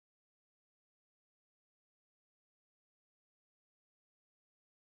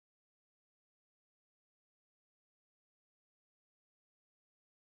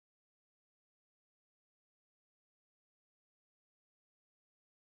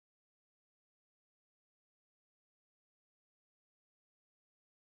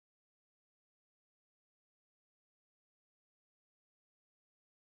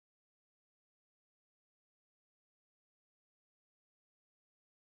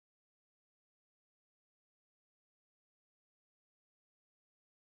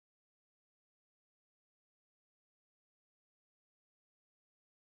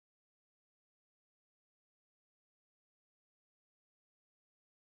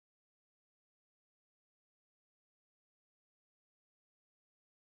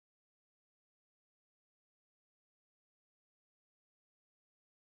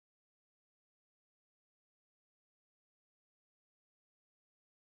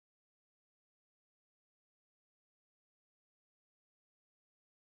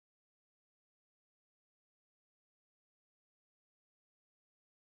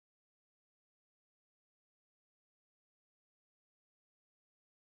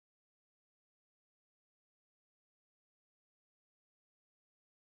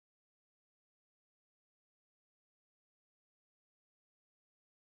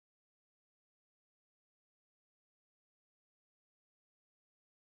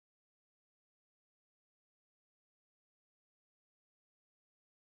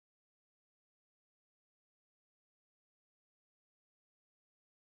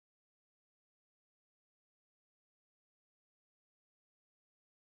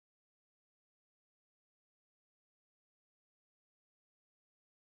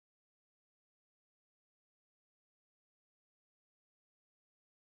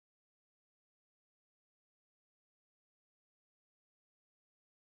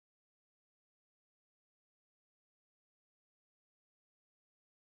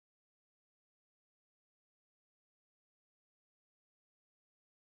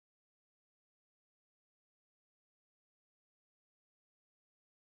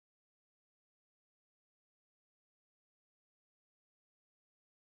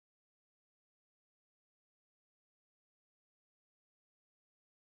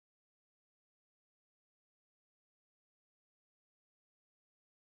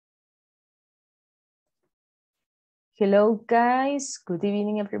Hello, guys. Good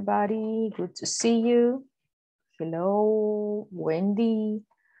evening, everybody. Good to see you. Hello, Wendy.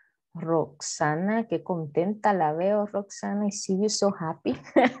 Roxana, qué contenta la veo, Roxana. I see you so happy.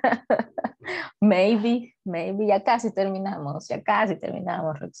 maybe, ya casi terminamos,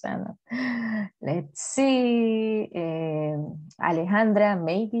 Roxana. Let's see. Alejandra,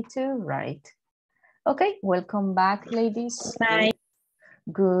 maybe too, right? Okay, welcome back, ladies. Bye.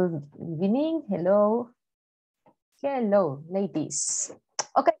 Good evening. Hello. Hello, ladies.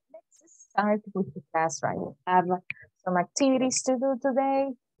 Okay, let's start with the class, right? We have some activities to do today.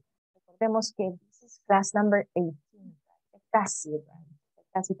 Recordemos que this is class number 18. Casi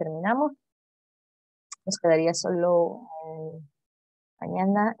terminamos. Nos quedaría solo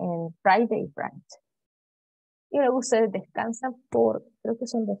mañana en Friday, right? Y luego ustedes descansan por, creo que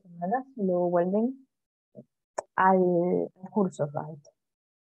son 2 semanas, y luego vuelven al curso, right?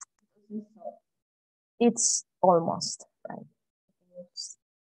 It's almost, right?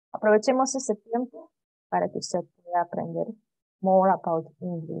 Aprovechemos ese tiempo para que usted pueda aprender more about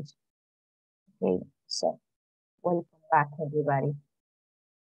English. Okay, so welcome back, everybody.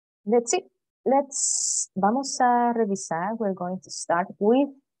 Let's see. Vamos a revisar. We're going to start with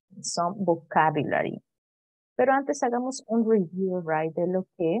some vocabulary. Pero antes hagamos un review, right, de lo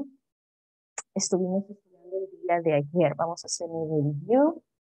que estuvimos estudiando el día de ayer. Vamos a hacer un review.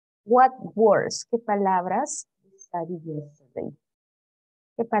 What words? ¿Qué palabras we studied yesterday?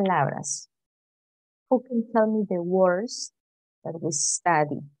 ¿Qué palabras? Who can tell me the words that we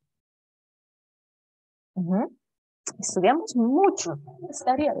studied? Estudiamos mucho. We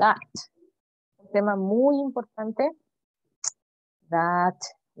study a lot. Un tema muy importante that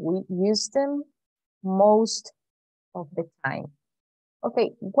we use them most of the time.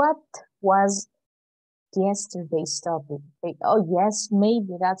 Okay, what was yesterday's topic? Okay. Oh, yes,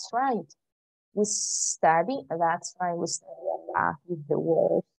 maybe, that's right. We study, that's right, we study a lot with the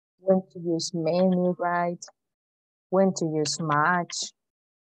words. When to use many, right? When to use much.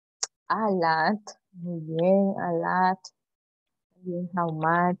 A lot, muy bien, a lot. Bien, how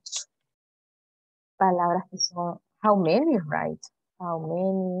much. Palabras que son, how many, right? How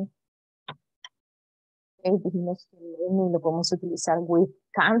many. Okay, dijimos que many lo podemos utilizar with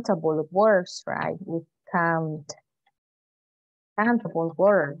countable words, right? With countable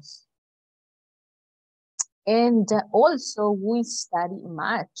words. And also we study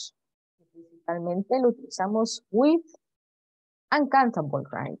much. Principalmente lo utilizamos with uncountable,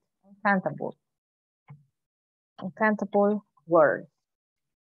 right? Uncountable words.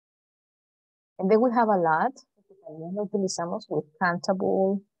 And then we have a lot. También lo utilizamos with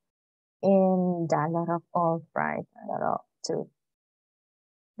countable and a lot of, right? A lot of too.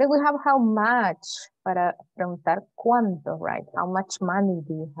 Then we have how much, para preguntar cuánto, right? How much money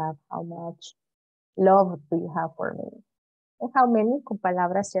do you have? How much love do you have for me? And how many, con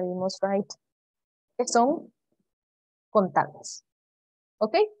palabras ya vimos, right? Que son contables.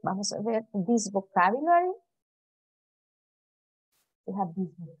 Ok, vamos a ver this vocabulary. We have this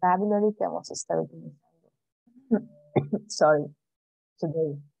vocabulary que vamos a estar utilizando. Sorry,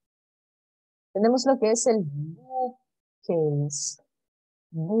 today. Tenemos lo que es el bookcase.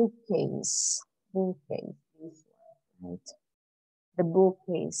 Bookcase. Bookcase. This one, right? The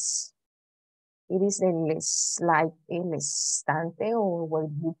bookcase. It is like el estante or where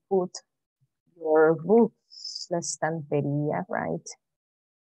you put your books, la estantería, right?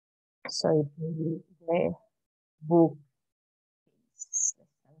 So it will be the book.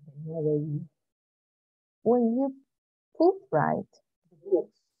 When you put, right, the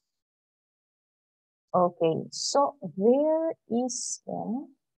books. Okay, so there is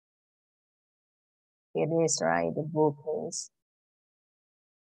one. It is, right, the bookcase.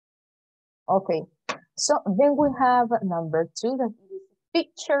 Okay, so then we have number 2, that is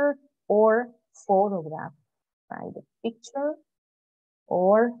picture or photograph, right? The picture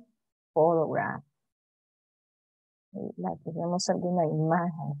or photograph. La tenemos alguna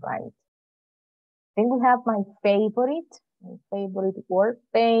imagen, right? Then we have my favorite word,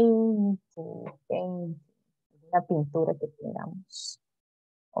 painting. La pintura que tengamos.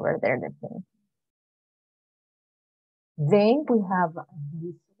 Over there, the painting. Then we have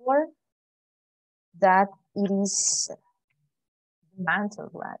this word, that it is mantle,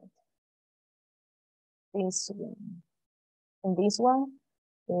 right? This one. En this one,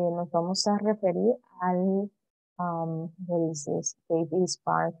 nos vamos a referir al, what is this? Okay, this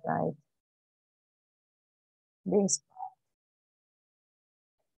part, right? This part.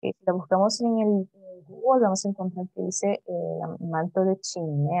 Okay, si lo buscamos en el Google, vamos a encontrar que dice manto de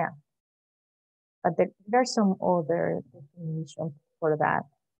chimenea. But there's some other definition for that.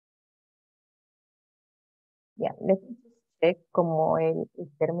 Yeah, let's check como el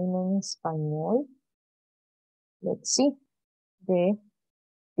término en español. Let's see.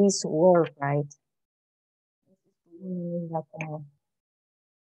 This word, right? Como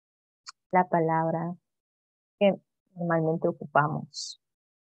la palabra que normalmente ocupamos.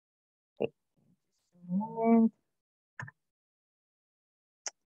 Okay. Un momento.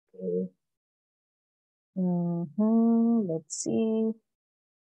 Okay. Let's see.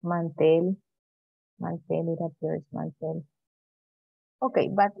 Mantel. Mantel, it appears mantel. Okay,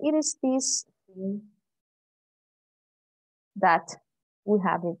 but it is this thing that we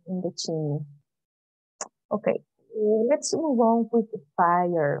have it in the chimney. Okay, let's move on with the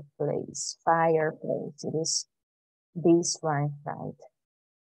fireplace. Fireplace, it is this one, right?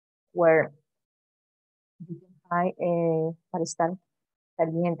 Where you can find para estar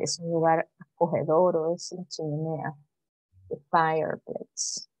caliente, es un lugar acogedor o es la chimenea. The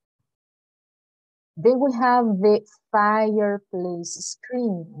fireplace. Then we have the fireplace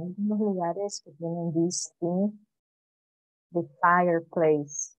screen. Hay unos lugares que tienen this thing, the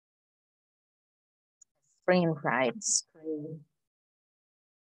fireplace screen, right? Screen.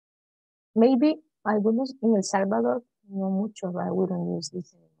 Maybe algunos en El Salvador, no mucho, right? We don't use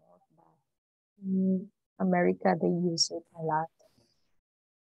this anymore, but in America they use it a lot.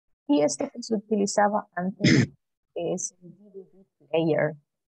 Y esto que se utilizaba antes es el DVD player,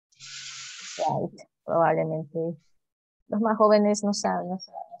 right? Probablemente los más jóvenes no saben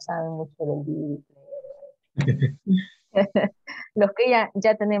mucho del DVD player. Los que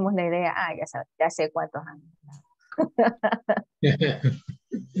ya tenemos la idea, ya sé cuántos años.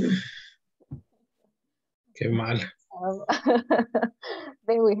 Qué mal.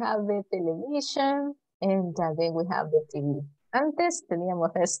 Then we have the television and then we have the TV. Antes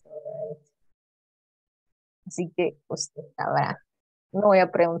teníamos esto, right? Así que usted sabrá. No voy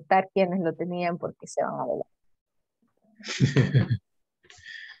a preguntar quiénes lo tenían porque se van a ver.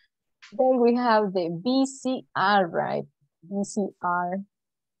 Then we have the VCR, right? VCR.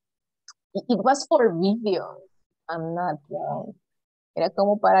 It was for video. I'm not wrong. Era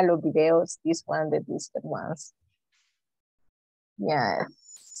como para los videos, this one, the distant ones.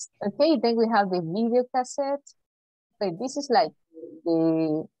 Yes. Okay, then we have the video cassette. Okay, this is like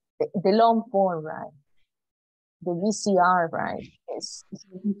the long form, right? The VCR, right? It's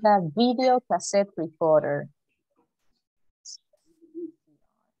a video cassette recorder.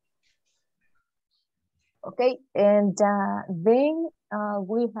 Okay, and then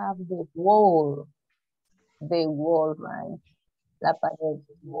we have the wall, right? La pared,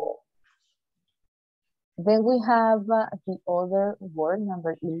 wall. Then we have the other word,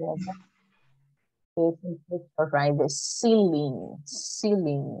 number 11. Right, the ceiling.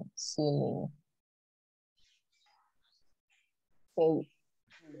 Okay.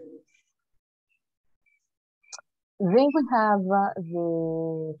 Then we have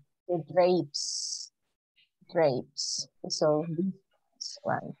the drapes. So this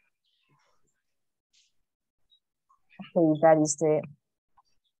one. Okay, that is the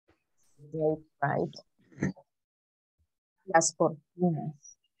drape, right? Las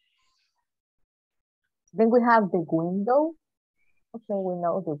cortinas. Then we have the window. Okay, we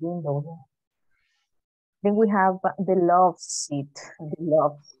know the window. Then we have the love seat.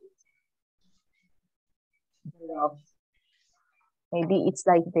 Maybe it's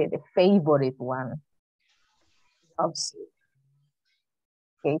like the favorite one. Love seat.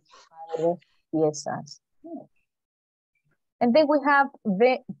 Okay, ISSS. And then we have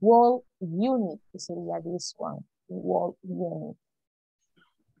the wall unit. Sería this one, the wall unit.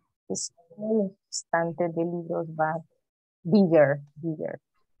 It's un estante de libros, but bigger.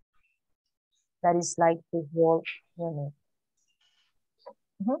 That is like the wall unit.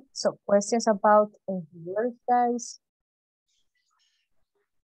 So questions about words, guys?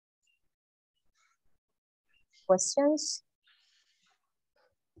 Questions?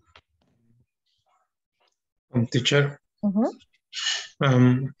 Teacher.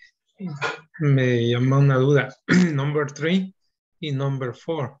 Me llama una duda. Number 3 y number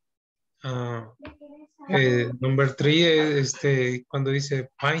 4. Number 3 es cuando dice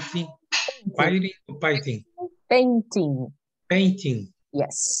painting. Painting.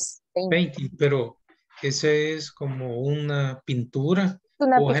 Yes. Painting, pero ese es como una pintura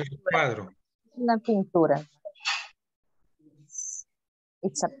o es el cuadro. Una pintura.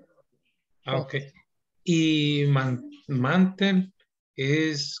 It's a... Ok. Y mantel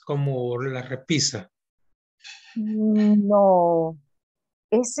es como la repisa. No,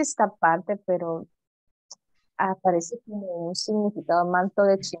 es esta parte, pero aparece como un significado manto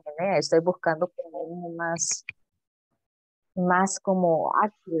de chimenea. Estoy buscando como uno más como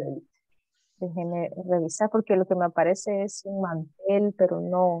accurate. Déjeme revisar porque lo que me aparece es un mantel, pero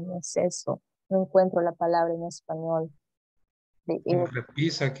no es eso. No encuentro la palabra en español. Como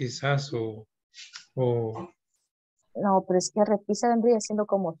repisa quizás o No, pero es que repisa vendría siendo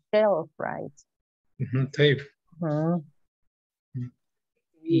como shelf, right? tape. Ujú.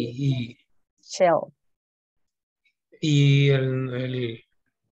 Y Shelf. el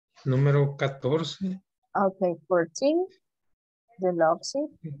número 14. Okay, 14, the love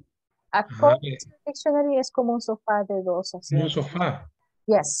seat. Ajá, According to the dictionary es como un sofá de dos como un asientos. sofá.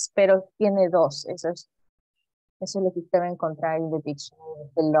 Yes, pero tiene dos. Eso es lo que usted va a encontrar en the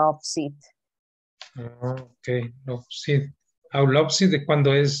dictionary, the love seat. Ah, ok, love seat. Love seat de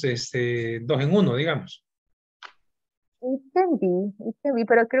cuando es dos en uno, digamos. It can be,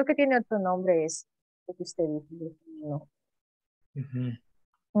 pero creo que tiene otro nombre, es lo que usted dice. No. Ujú.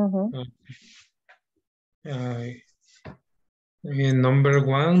 Ujú. Ok. Ay, number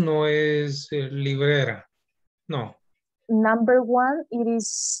one no es librera. No. Number one, it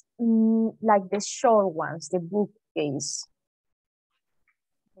is like the short ones, the bookcase.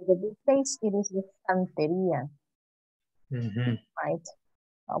 The bookcase, it is the estantería, Ujú. right,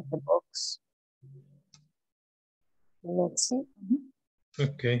 of the books. Let's see.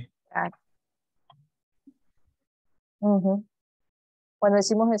 Ok. Ujú. Cuando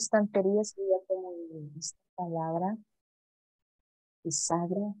decimos estantería, sería como esta palabra,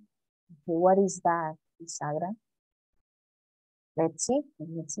 bisagra. Okay, what is that, bisagra? Let's see,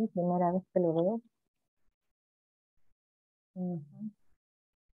 primera vez que lo veo. Ujú.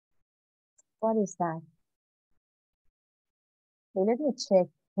 What is that? Okay, let me check,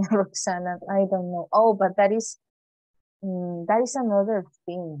 Roxana. I don't know. Oh, but that is another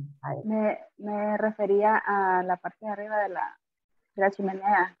thing. Me refería a la parte de arriba de la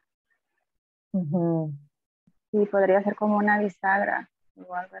chimenea. Ujú. Sí, podría ser como una bisagra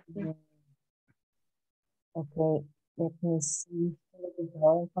o algo así. Ok, let me see. Lo que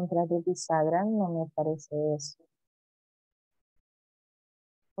puedo encontrar de bisagra no me parece eso.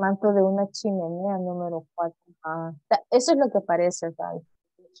 Manto de una chimenea número 4. Eso es lo que parece, right?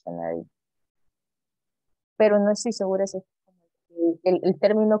 Dictionary. Pero no estoy segura si es el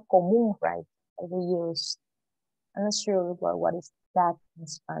término común, right? That we use. I'm not sure what is that in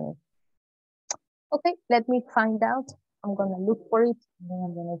Spanish. Okay, let me find out. I'm gonna look for it, and then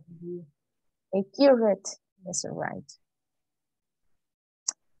I'm gonna give you a accurate answer, right?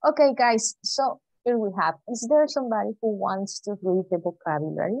 Okay, guys, so here we have. Is there somebody who wants to read the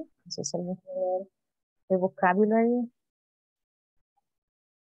vocabulary? ¿Es alguien que lee the vocabulary?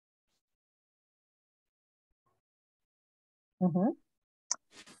 Ujú.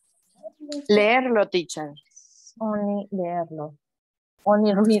 Leerlo, teacher. Only leerlo.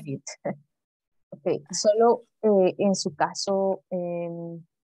 Only read it. Ok, solo en su caso,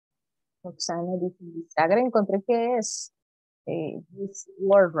 Roxana dice bisagra, encontré que es this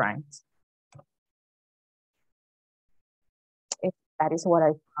word, right? That is what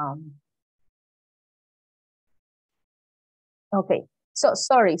I found. Okay, so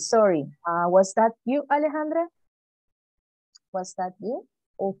sorry. Was that you, Alejandra? Was that you?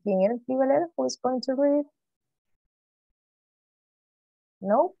 ¿O quién era el que iba a leer? Who is going to read?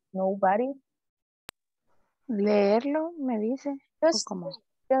 No, nobody. Leerlo, me dice. Just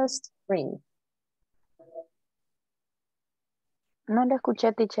read. No le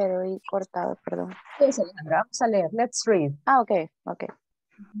escuché, teacher, oí cortado, perdón. Yes, Alejandra, vamos a leer. Let's read. Ah, ok.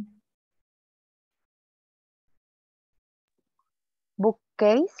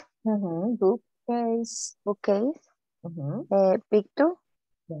 Bookcase. Bookcase. Picture.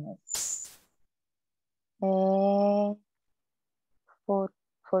 Yes.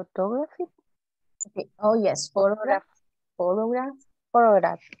 Photography. Okay. Oh, yes, photograph.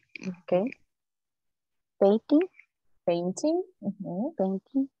 Okay. Painting. Painting.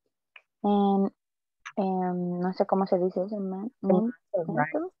 No sé cómo se dice eso. Mantle,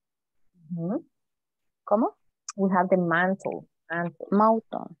 right? ¿Cómo? We have the mantle.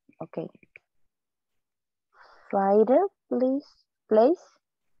 Mountain. Okay. Fireplace.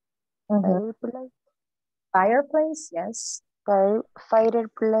 Fireplace, yes.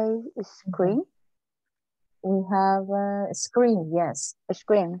 Fireplace screen. We have a screen, yes. A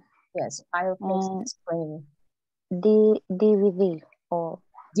screen. Yes, fireplace screen. DVD.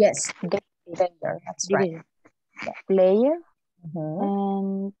 Yes, player, that's right. Yeah. Player.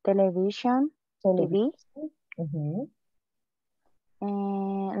 And television. TV.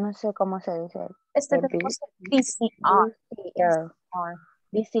 No sé cómo se dice. VCR.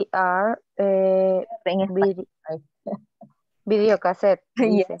 VCR. Videocassette.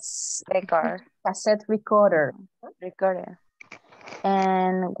 Yes. Record. Cassette recorder. Recorder.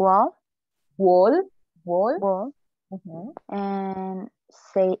 And wall. Wall. Wall. wall, Mhm. and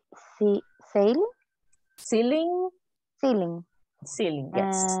ceiling, Ceiling. ceiling, Ceiling,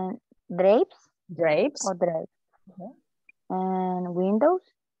 yes. and drapes Drapes. or drapes, Mhm. and window,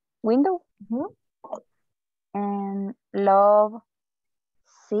 Mhm. and love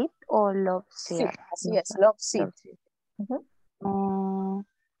seat or love Sí, chair. así es. Love seat. Love seat. Mhm. And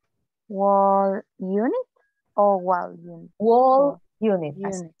wall unit or wall unit. Wall unit.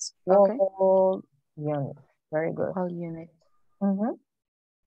 Así Unit. es. Okay. Wall unit. Very good. Wall unit. Mhm.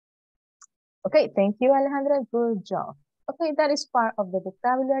 Okay, thank you, Alejandra. Good job. Okay, that is part of the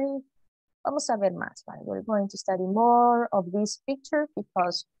vocabulary. Vamos a ver más. Right? We're going to study more of this picture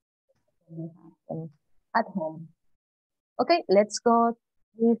because we have them at home. Okay, let's go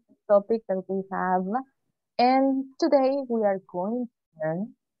with the topic that we have. And today we are going to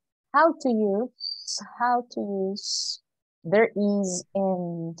learn how to use there is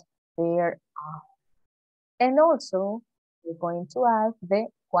and there are. And also we're going to add the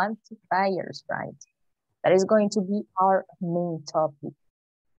quantifiers, right? That is going to be our main topic.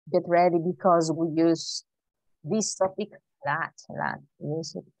 Get ready because we use this topic a lot. We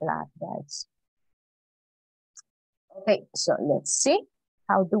use it a lot, guys. Okay, so let's see.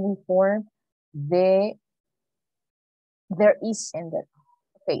 How do we form the there is and there?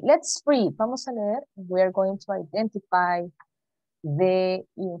 Okay, let's read. Vamos a leer. We are going to identify the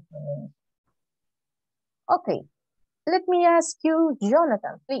information. Okay, let me ask you,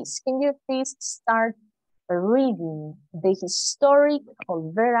 Jonathan, please. Can you please start reading the historic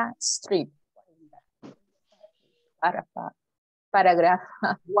Olvera Street? Paragraph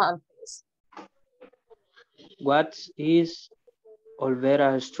 1, please. What is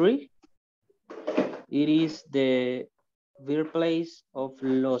Olvera Street? It is the birthplace of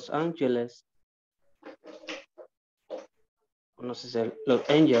Los Angeles. No sé si Los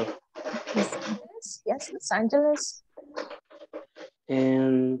Angeles. Los Angeles, yes, Los Angeles.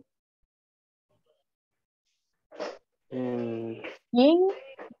 And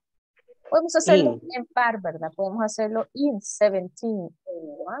Podemos hacerlo en par, ¿verdad? Podemos hacerlo in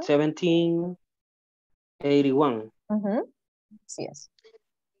 1781. 1781. Así es.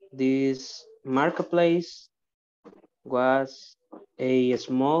 This marketplace was a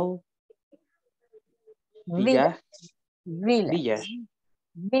small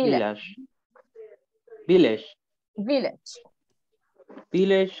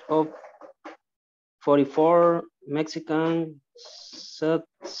village of 44 Mexican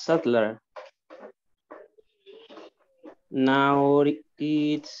settlers. Now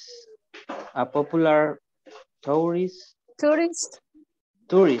it's a popular tourist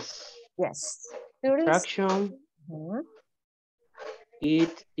yes, attraction.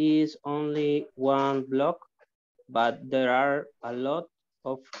 It is only one block, but there are a lot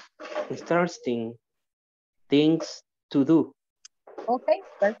of interesting things to do. Okay,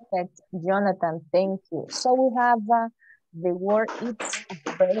 perfect, Jonathan, thank you. So we have the word it's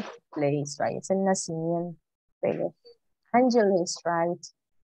a birthplace, right? Es el nacimiento de Los Angeles, right?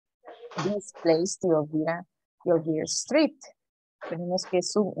 This place, the Olvera Street. Tenemos que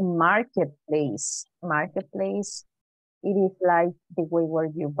es un marketplace. Marketplace, it is like the way where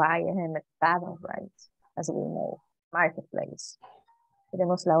you buy in a mercado, right? As we know, marketplace.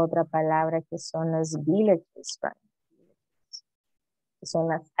 Tenemos la otra palabra que son las villages, right? Que son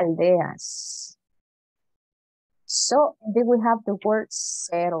las aldeas. So, then we have the word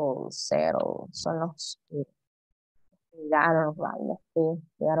settle. Son los que llegaron, right? Los que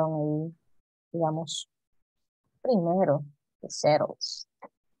llegaron ahí, digamos, primero, the settles. We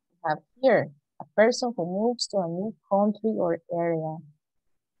have here, a person who moves to a new country or area.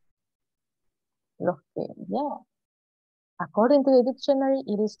 Los que, yeah. According to the dictionary,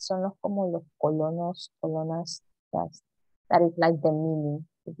 son los como los colonas, that is like the meaning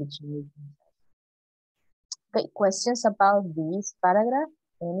of the dictionary. Okay, questions about this paragraph?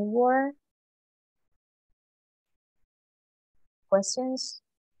 Any word? Questions?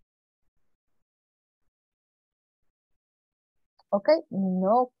 Okay,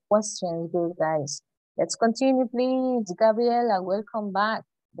 no questions, good guys. Let's continue, please. Gabriela, welcome back.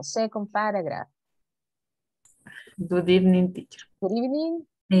 The second paragraph. Good evening, teacher. Good evening.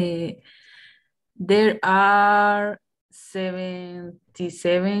 There are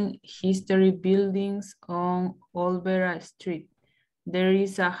 77 history buildings on Olvera Street. There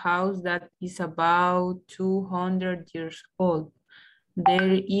is a house that is about 200 years old.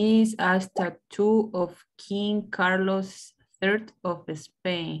 There is a statue of King Carlos III of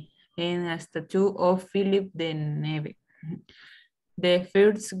Spain and a statue of Philip the Neve, the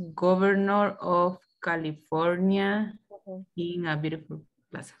first governor of California, in a beautiful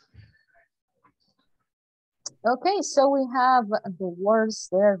plaza. Okay, so we have the words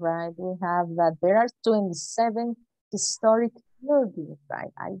there, right? We have that there are 27 historic buildings,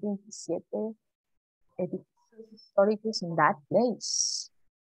 right? Hay 27 edificios históricos in that place.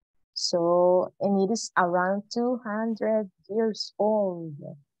 So, and it is around 200 years old.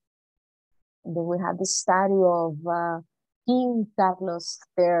 And then we have the statue of King Carlos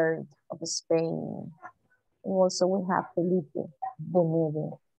III of Spain. And also we have Felipe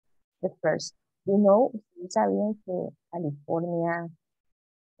the first. You know, ustedes sabían que California,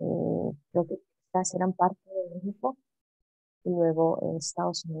 creo que Texas eran parte de México y luego en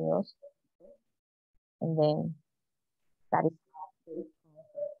Estados Unidos. And then that is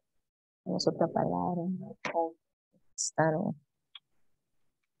tenemos otra palabra. Oh, están.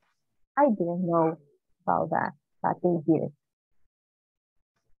 I didn't know about that, but they did.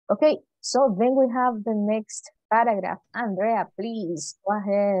 Okay, so then we have the next paragraph. Andrea, please go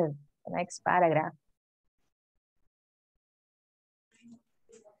ahead. The next paragraph.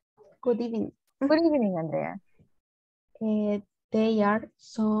 Good evening. Good evening, Andrea. They are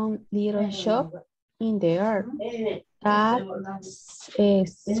some little shop in the air that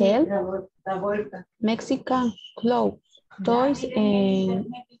sell Mexican clothes, toys, and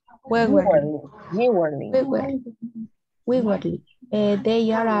Jewelry.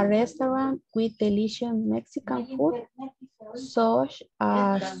 They are a restaurant with delicious Mexican food, such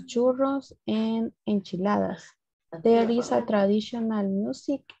as churros and enchiladas. There is a traditional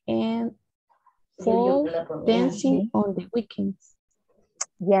music and folk dancing on the weekends.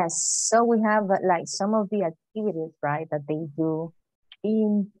 Yes, so we have like some of the activities, right, that they do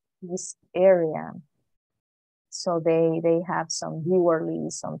in this area. So they have some jewelry,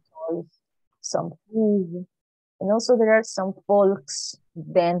 some toys, some food, and also there are some folks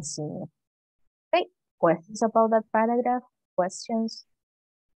dancing. Okay, questions about that paragraph? Questions?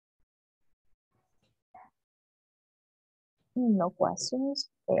 No questions.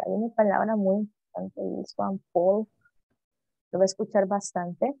 Hay una palabra muy importante, this one, folk. Lo voy a escuchar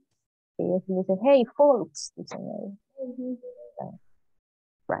bastante. Ellos dicen, hey, folks. Dicen, hey.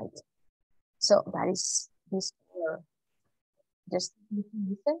 Right. So that is this word. Just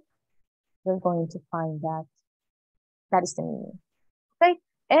listen. You're going to find that. That is the meaning. Okay.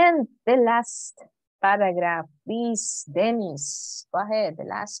 And the last paragraph, please, Dennis. Go ahead. The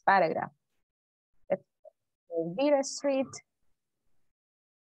last paragraph. Elvira Street.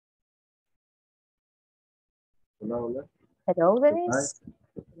 Hello. Hello, Dennis.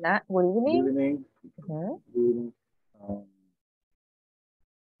 Good evening. Good evening. Good evening.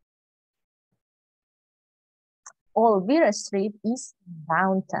 Elvira Street is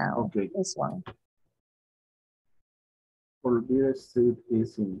downtown. Okay. This one. Elvira Street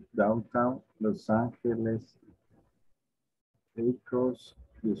is in downtown Los Angeles. Across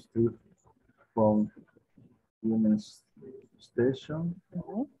the street from Union Station.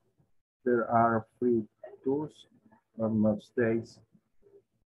 There are free tours on most days.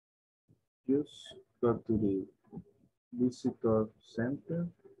 Just go to the visitor center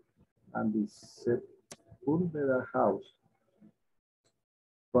and the Sepulveda House.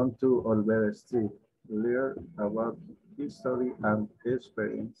 Come to Olvera Street, learn about history and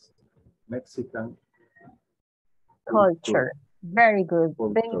experience Mexican Culture. Very good.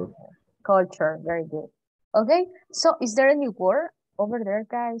 Culture. Very good. Okay. So is there any word over there,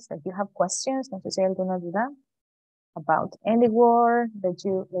 guys, that you have questions? No sé si hay alguna duda about any word that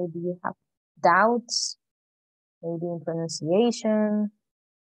maybe you have doubts, maybe in pronunciation.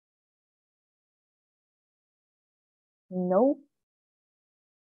 No.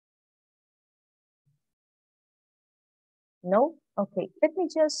 No. Okay. Let me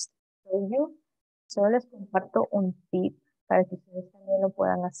just show you. Solo les comparto un tip para que ustedes también lo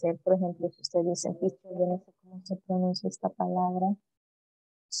puedan hacer. Por ejemplo, si ustedes dicen, teacher, yo no sé cómo se pronuncia esta palabra.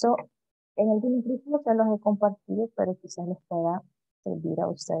 So, en algunos grupos ya los he compartido, pero quizás les pueda servir a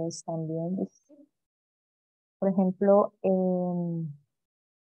ustedes también. Por ejemplo,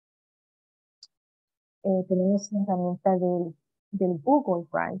 tenemos la herramienta del Google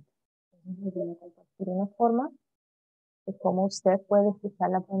Drive. Les voy a compartir una forma de cómo usted puede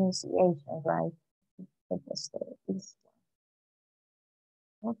fijar la pronunciation, right?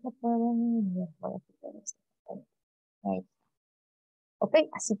 Ok,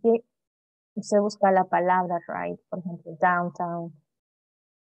 así que usted busca la palabra, right? Por ejemplo, downtown.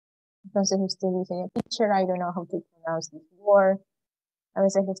 Entonces usted dice, teacher, I don't know how to pronounce this word. A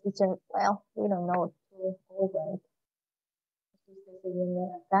veces los teacher, well, we don't know.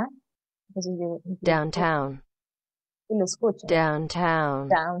 Right? Downtown. Y lo escuchan. Downtown.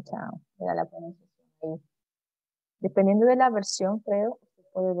 Downtown. Mira la pronunciación ahí. Dependiendo de la versión, creo, usted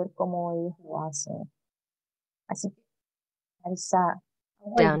puede ver cómo ellos lo hacen. Así que there's a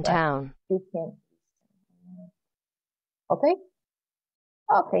way that downtown, you can. Okay?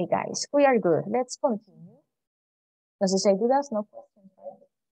 Okay, guys, we are good. Let's continue. No sé si hay dudas, no questions, right?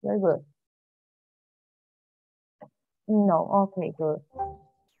 You're good. No, okay, good.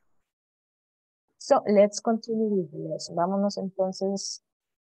 So let's continue with the lesson. Vámonos entonces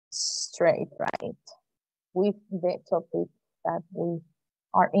straight, right, with the topic that we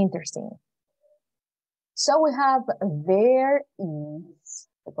are interested in. So we have there is.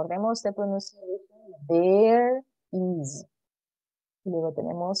 Recordemos de pronunciación. There is. Y luego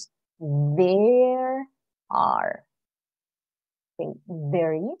tenemos there are. Okay.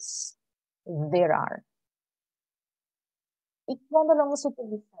 There is. There are. ¿Y cuándo lo vamos a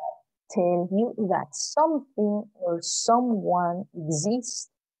utilizar? Tell you that something or someone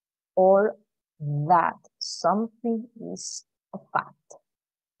exists or that something is a fact.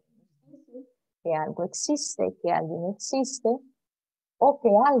 Que algo existe, que alguien existe, o que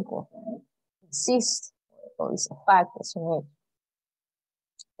algo existe, o es a fact, es un hecho.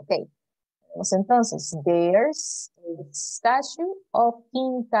 Ok, pues entonces, there's a statue of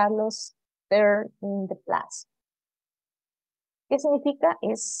King Carlos III in the plaza. ¿Qué significa?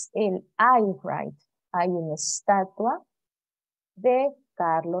 Es el hay, right? Hay una estatua de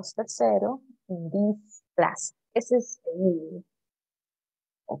Carlos III in this plaza. Ese es el meaning.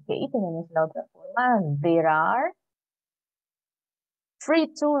 Ok, tenemos la otra forma. There are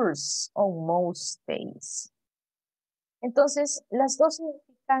free tours on most days. Entonces, las dos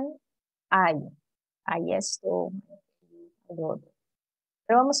significan hay. Hay esto, lo otro.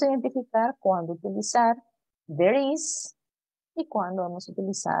 Pero vamos a identificar cuándo utilizar there is y cuándo vamos a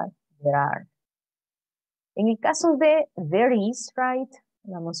utilizar there are. En el caso de there is, right,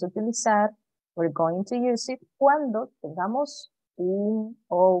 vamos a utilizar, we're going to use it cuando tengamos un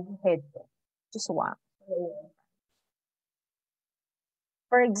objeto. Just one.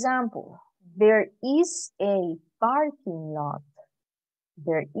 For example, there is a parking lot.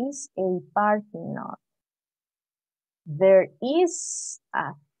 There is a parking lot. There is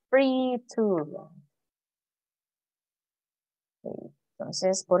a free tour. Okay.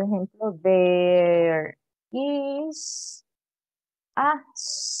 Entonces, por ejemplo, there is a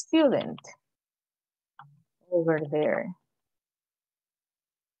student over there.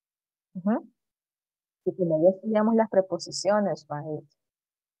 Y como ya estudiamos las preposiciones, right?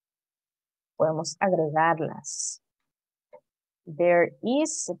 Podemos agregarlas. There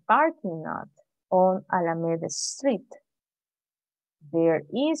is a parking lot on Alameda Street. There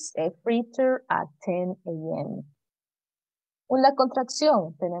is a free tour at 10 a.m. La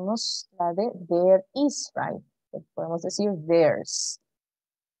contracción, tenemos la de there is, right? Podemos decir there's.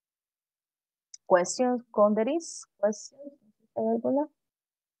 Questions con there is? Questions? ¿Hay alguna?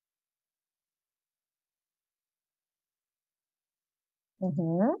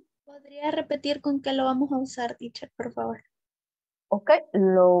 ¿Podría repetir con qué lo vamos a usar, teacher, por favor? Ok,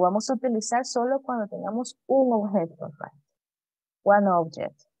 lo vamos a utilizar solo cuando tengamos un objeto, right? One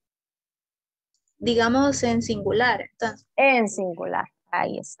object. Digamos en singular, entonces. En singular,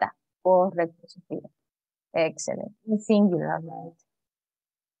 ahí está. Correcto, Sofía. Excelente. En singular, right?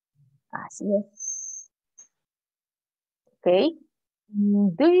 Así es. Ok.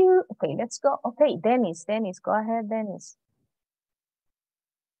 Okay, let's go. Okay, Dennis, go ahead, Dennis.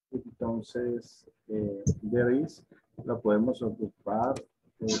 Entonces, there is, lo podemos ocupar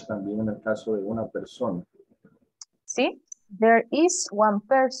también en el caso de una persona. ¿Sí? There is one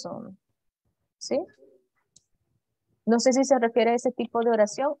person. ¿Sí? No sé si se refiere a ese tipo de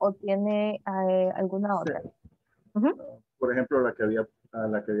oración o tiene alguna otra. Sí. Por ejemplo, la que había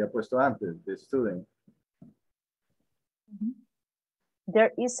puesto antes, the student.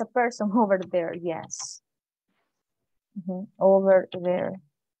 There is a person over there, yes. Over there.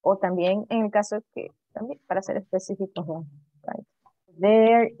 O también en el caso que, también para ser específicos, right?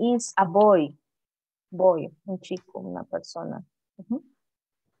 There is a boy. Boy, un chico, una persona.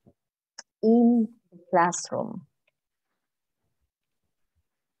 In the classroom.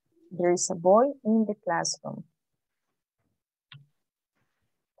 There is a boy in the classroom.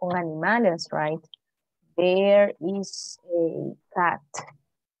 Con animales, right? There is a cat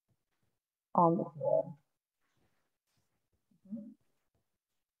on the floor.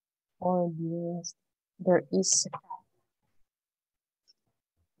 Or yes, there is a cat.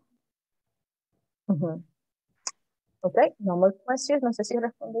 Okay, no more questions. No sé si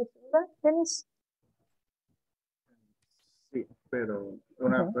respondí duda, Dennis. Sí, pero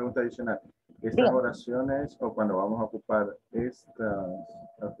una pregunta adicional. Estas oraciones o cuando vamos a ocupar estas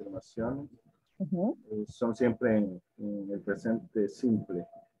afirmaciones son siempre en el presente simple.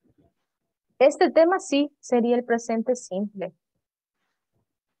 Este tema sí sería el presente simple.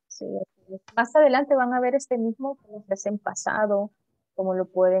 Sí. Más adelante van a ver este mismo como se hace en pasado, como lo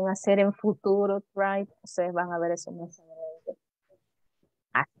pueden hacer en futuro, right? Ustedes van a ver eso más adelante.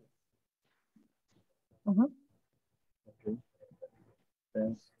 Así. Okay.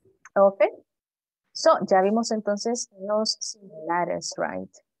 Thanks. Ok. So, ya vimos entonces los singulares,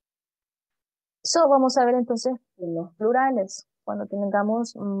 right? So, vamos a ver entonces los plurales. Cuando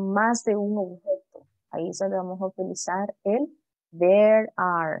tengamos más de un objeto, ahí es donde vamos a utilizar el there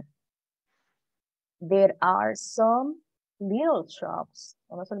are. There are some little shops.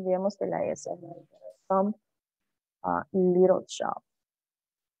 No nos olvidemos de la S. Some little shops.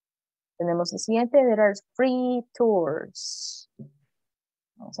 Tenemos el siguiente. There are free tours.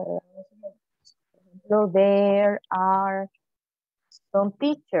 Vamos a ver. Por ejemplo, there are some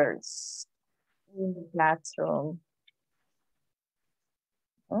teachers in the classroom.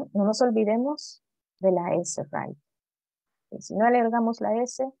 No nos olvidemos de la S, right? Y si no le agregamos la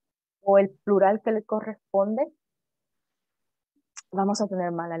S o el plural que le corresponde, vamos a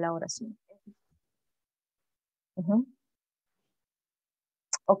tener mala la oración.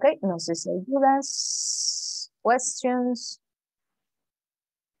 Ok, no sé si hay dudas, questions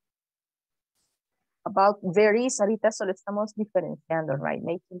about there is. Ahorita solo estamos diferenciando, right?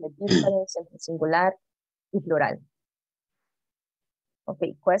 Making the difference entre singular y plural. Ok,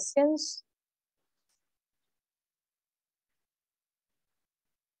 questions.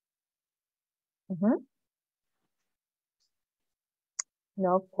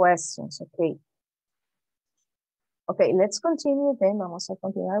 No questions, ok. Okay, let's continue then. Vamos a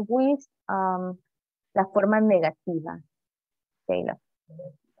continuar with la forma negativa.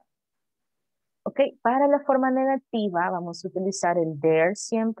 Okay, para la forma negativa vamos a utilizar el there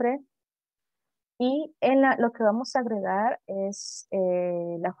siempre. Y en lo que vamos a agregar es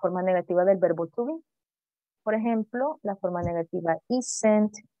la forma negativa del verbo to be. Por ejemplo, la forma negativa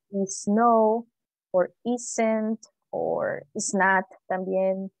isn't, is no, or isn't, or is not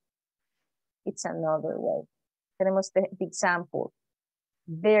también. It's another way. Tenemos the example.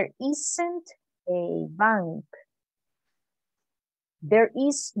 There isn't a bank. There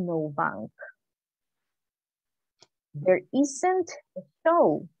is no bank. There isn't a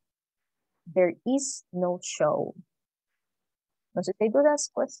show. There is no show. No sé si hay dudas,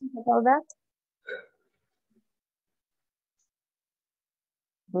 questions about that?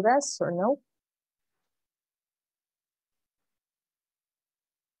 ¿Dudas or no?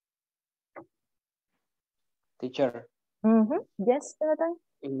 Teacher. Yes, Jonathan.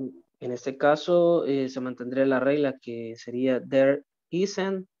 En este caso se mantendría la regla que sería there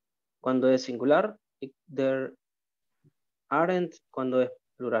isn't cuando es singular y there aren't cuando es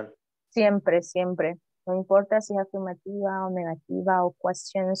plural. Siempre, siempre. No importa si es afirmativa o negativa o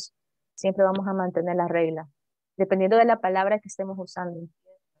questions, siempre vamos a mantener la regla. Dependiendo de la palabra que estemos usando.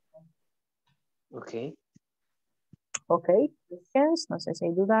 Ok. Ok, questions, no sé si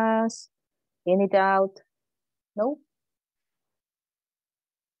hay dudas. Any doubt? No?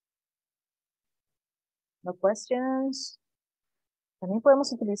 No questions. También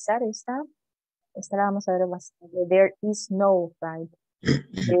podemos utilizar esta. Esta la vamos a ver bastante. There is no, right?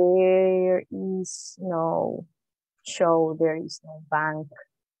 There is no show. There is no bank.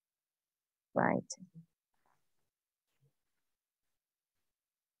 Right.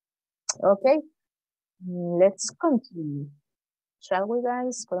 Okay. Let's continue. Shall we,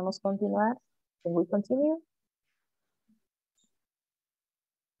 guys? ¿Podemos continuar? Can we continue?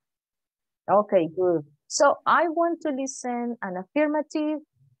 Okay, good. So I want to listen an affirmative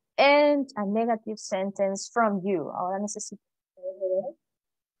and a negative sentence from you. Ahora necesito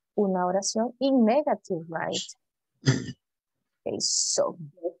una oración in negative, right? Okay, so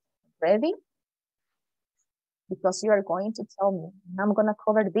get ready? Because you are going to tell me. I'm going to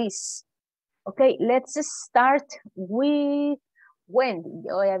cover this. Okay, let's start with Wendy.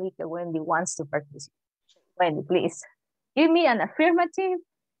 Oh, ya vi que Wendy wants to participate. Wendy, please. Give me an affirmative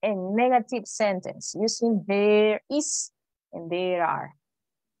and negative sentence using there is and there are.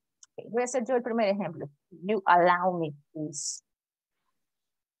 Okay, voy a hacer yo el primer ejemplo. You allow me, please.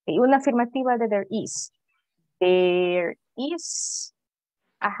 Okay, una afirmativa de there is. There is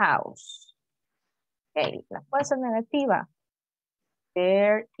a house. Okay, la puede ser negativa.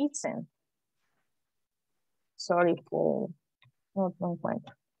 There isn't. Sorry for no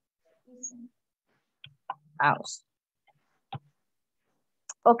encuentro. House.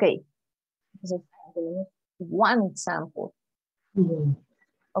 Okay. One example.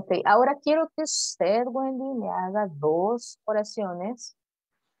 Ok, ahora quiero que usted, Wendy, me haga dos oraciones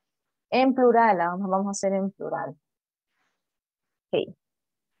en plural. Vamos a hacer en plural. Ok.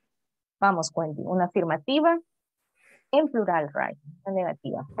 Vamos, Wendy. Una afirmativa en plural, right? Una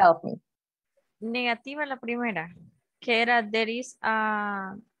negativa. Help me. Negativa la primera, que era there is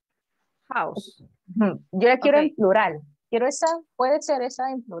a house. Yo la quiero Ok. en plural. Quiero esa, puede ser esa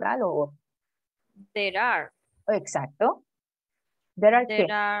en plural o... There are. Exacto. There are qué?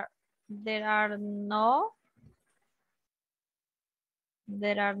 There are not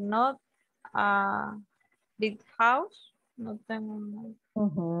a big house. No tengo.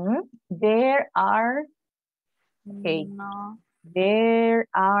 There are, okay. No. There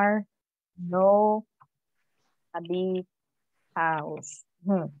are no a big house.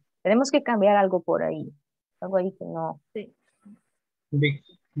 Tenemos que cambiar algo por ahí. Algo ahí que no. Sí. Big.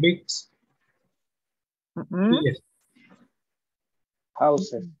 Yes.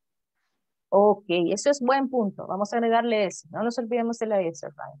 Houses. Ok, eso es buen punto. Vamos a agregarle eso. No nos olvidemos de la S,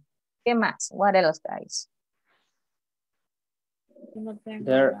 right? ¿Qué más? What else, guys? No tengo.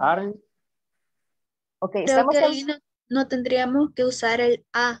 There aren't. Ok, Creo estamos que en... ahí no tendríamos que usar el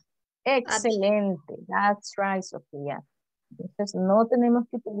a. Excelente. That's right, Sofía. Entonces no tenemos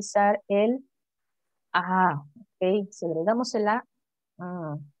que utilizar el A. Ok, si agregamos el A.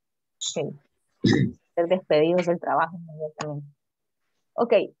 Ok. Ser despedidos del trabajo inmediatamente.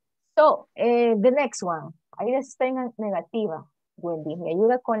 Ok, so, the next one. Ahí está en negativa. Wendy, me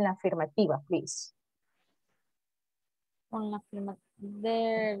ayuda con la afirmativa, please. Con la afirmativa.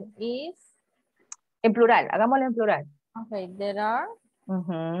 There is. En plural, hagámoslo en plural. Okay, there are.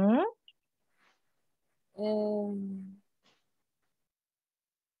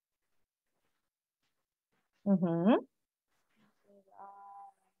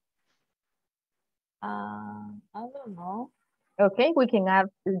 I don't know. Okay, we can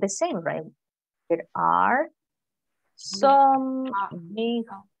add the same, right? There are some big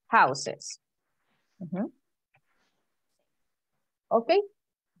houses. Okay,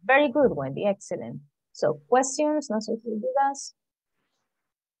 very good, Wendy, excellent. So, questions, no sé si dudas.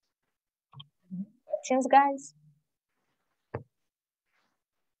 Questions, guys?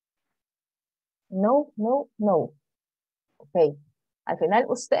 No. Ok, al final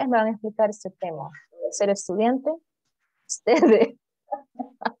ustedes me van a explicar este tema. De ser estudiante, ustedes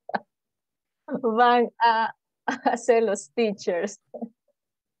van a ser los teachers.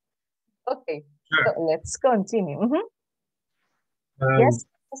 Okay, so let's continue. Yes.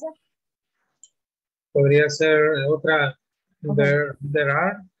 Podría ser otra. There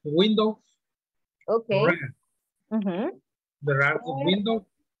are windows. Okay. There are windows.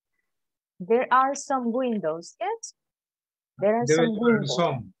 There are some windows. Yes. There are some windows.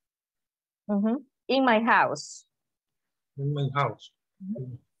 In my house. In my house.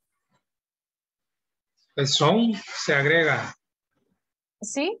 El some se agrega.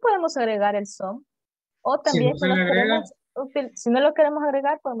 Sí, podemos agregar el some. O también Si no, si no lo queremos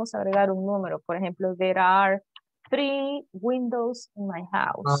agregar, podemos agregar un número. Por ejemplo, there are 3 windows in my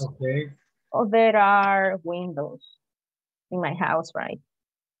house. Okay. Or there are windows in my house, right?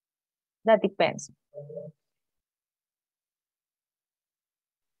 That depends.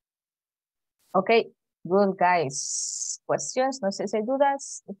 Okay, good guys. Questions? No sé si hay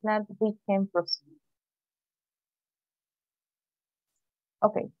dudas. If not, we can proceed.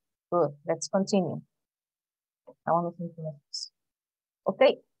 Okay, good. Let's continue. Ok,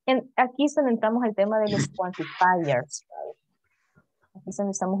 aquí es donde entramos al tema de los quantifiers. Aquí es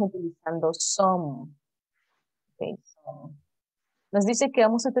donde estamos utilizando some. Okay, some. Nos dice que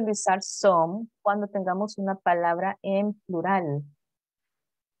vamos a utilizar some cuando tengamos una palabra en plural.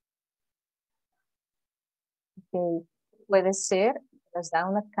 Okay. Puede ser, nos da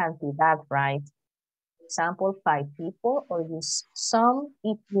una cantidad, right? For example, 5 people, or use some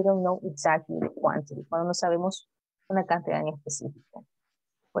if you don't know exactly the quantity. Cuando no sabemos una cantidad en específico.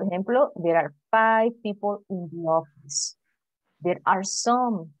 Por ejemplo, there are 5 people in the office. There are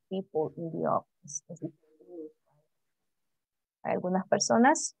some people in the office. Hay algunas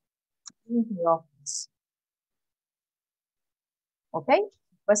personas in the office. Okay,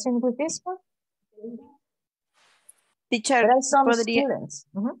 question with this one? Teacher, There are some students.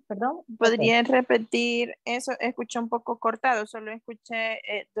 Perdón. ¿podría repetir eso? Escuché un poco cortado, solo escuché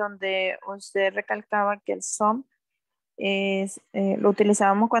donde usted recalcaba que el some lo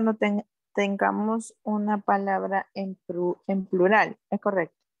utilizábamos cuando tengamos una palabra en plural, ¿es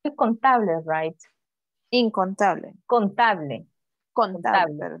correcto? Es contable, right? Incontable. Contable,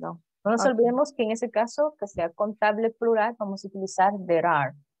 Perdón. No nos olvidemos que en ese caso, que sea contable plural, vamos a utilizar there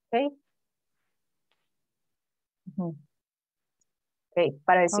are, ¿ok? Okay,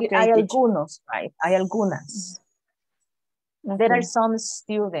 para decir hay algunos, right? Hay algunas. There are some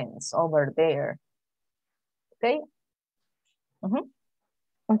students over there. Okay?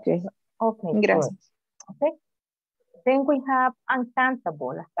 Okay, Gracias. good. Okay. Then we have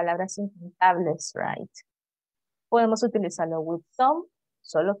uncountable, las palabras incontables, right? Podemos utilizarlo with some,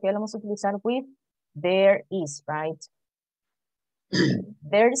 solo que lo vamos a utilizar with there is, right?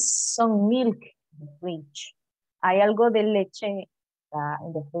 There's some milk in the fridge. Hay algo de leche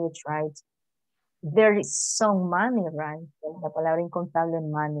in the fridge, right? There is some money, right? La palabra incontable,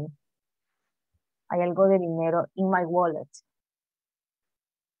 money. Hay algo de dinero in my wallet.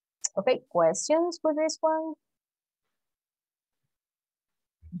 Okay, questions for this one?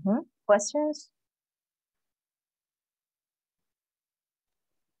 Questions?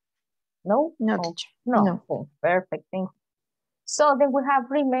 No? No, Oh, teacher. no. No. Okay, perfect. Thank you. So then we have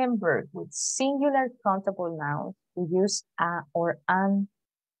remember with singular countable nouns, we use a or an,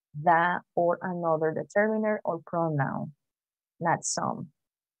 the or another determiner or pronoun, not some.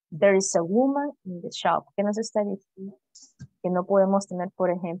 There is a woman in the shop. ¿Qué nos está diciendo? Que no podemos tener, por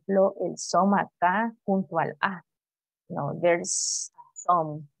ejemplo, el some acá junto al a. No, there's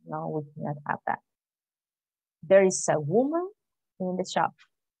some. No, we cannot have that. There is a woman in the shop.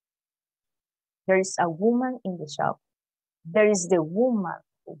 There is a woman in the shop. There is the woman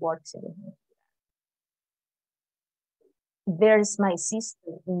who works in the shop. There is my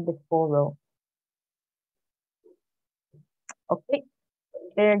sister in the photo. Okay,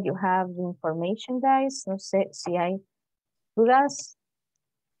 there you have the information, guys. No sé si hay dudas.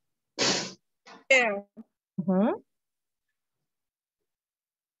 Yeah.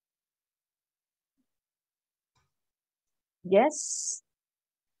 Yes.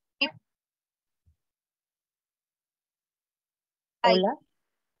 Ay.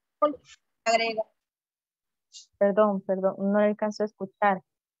 Hola. Agrega. Perdón, no alcanzo a escuchar,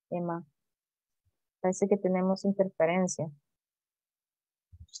 Emma. Parece que tenemos interferencia.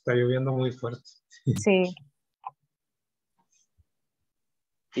 Está lloviendo muy fuerte. Sí.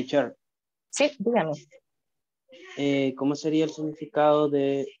 Teacher, Sí, dígame. ¿cómo sería el significado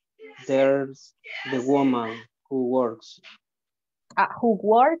de there's the woman who works? Who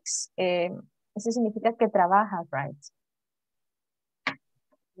works, eso significa que trabaja, right?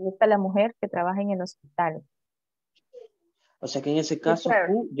 Y está la mujer que trabaja en el hospital. O sea que en ese caso Teacher.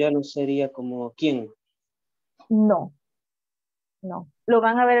 who ya no sería como quién. No. Lo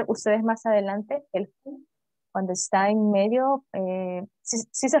van a ver ustedes más adelante, el who, cuando está en medio,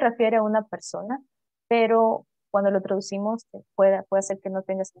 sí se refiere a una persona, pero cuando lo traducimos puede ser que no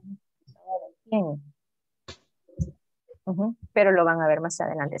tenga significado de quién. Pero lo van a ver más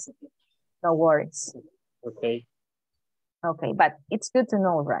adelante. Sí. No worries. Okay. Okay, but it's good to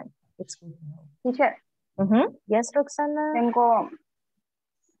know, right? It's good to know. Teacher, Yes, Roxana.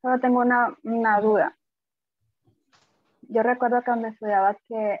 Solo tengo una duda. Yo recuerdo que cuando estudiaba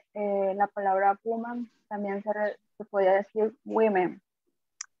que la palabra woman también se podía decir women.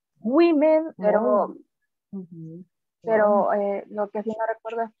 Women. Pero, Wow. pero lo que sí no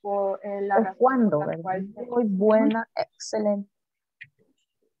recuerdo es por la razón ¿Cuándo? por la cual Muy buena, excelente.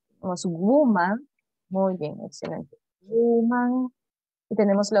 Tenemos woman, muy bien, excelente. Woman. Y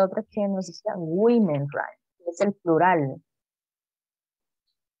tenemos la otra que nos dice women, right? Es el plural.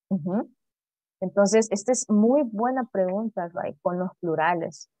 Entonces, esta es muy buena pregunta, right? Con los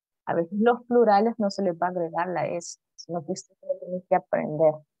plurales. A veces los plurales no se les va a agregar la S, sino que usted tiene que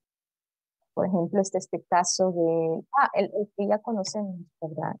aprender. Por ejemplo, este caso de, el que ya conocemos,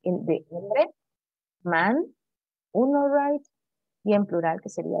 ¿verdad? El de hombre, man, uno, right? Y en plural, que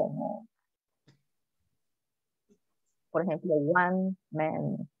sería de man. Por ejemplo, one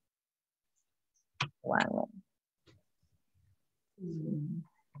man. One man.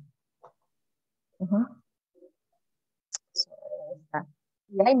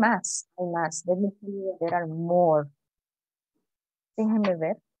 Y hay más. There are more. Déjenme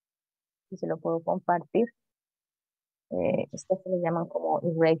ver si se lo puedo compartir. Esto se le llaman como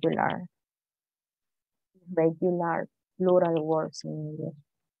irregular plural words in English.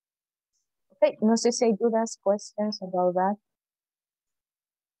 Okay, no sé si hay dudas, questions about that.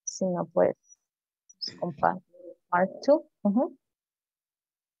 Si no, pues compartir part 2.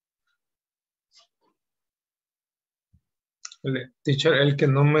 Teacher, el que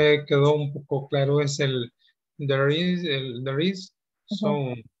no me quedó un poco claro es el there is,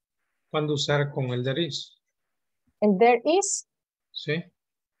 son, ¿cuándo usar con el there is? El there is. Sí.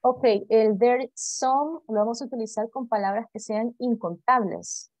 Ok, el there some lo vamos a utilizar con palabras que sean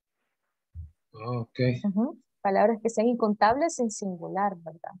incontables. Ok. Palabras que sean incontables en singular,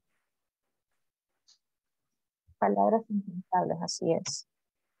 ¿verdad? Palabras incontables, así es.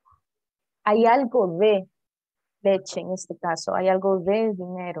 Hay algo de leche en este caso, hay algo de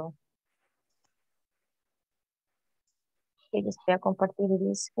dinero. Que les voy a compartir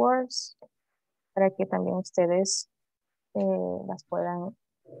these words para que también ustedes las puedan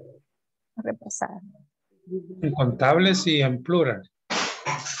repasar. En contables y en plural.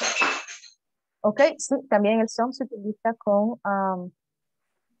 Ok, sí, también el some se utiliza con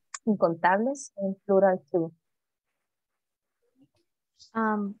incontables en plural too.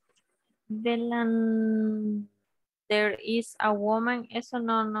 There is a woman. Eso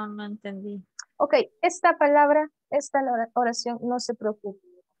no entendí. Ok, esta palabra, esta oración, no se preocupen.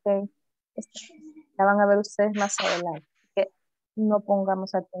 Ok, la van a ver ustedes más adelante. Que no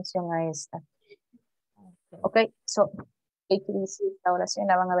pongamos atención a esta. Ok, so, hay que decir esta oración,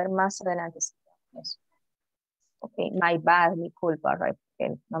 la van a ver más adelante. Ok, my bad, mi culpa, right?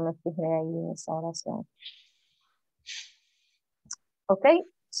 Porque no me fijé ahí en esa oración. Ok,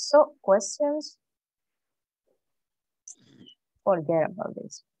 so, questions? Forget about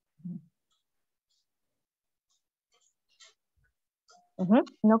this.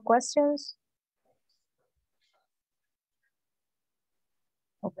 No questions?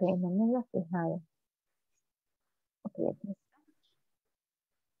 Ok, no me lo he fijado. Ok, aquí.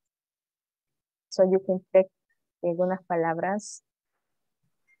 So you can check algunas palabras,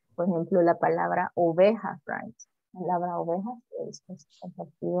 por ejemplo, la palabra oveja, right? La palabra oveja es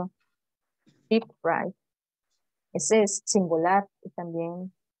compartido. Sheep, right? Ese es singular y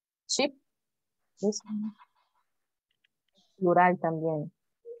también sheep es plural también.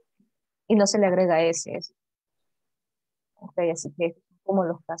 Y no se le agrega ese. Ok, así que como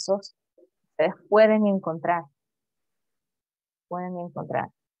los casos ustedes pueden encontrar. Pueden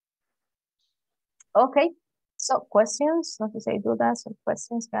encontrar. Ok, so questions, no sé si hay dudas o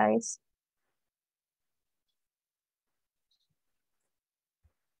questions, guys.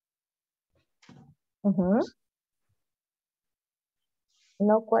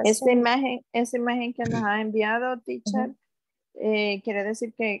 No questions. Esta imagen que nos ha enviado, teacher, quiere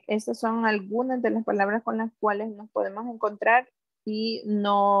decir que estas son algunas de las palabras con las cuales nos podemos encontrar y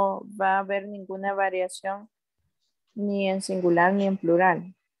no va a haber ninguna variación ni en singular ni en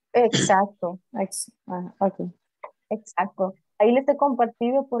plural. Exacto. Okay. Exacto. Ahí les he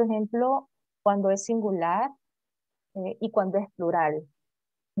compartido, por ejemplo, cuando es singular y cuando es plural.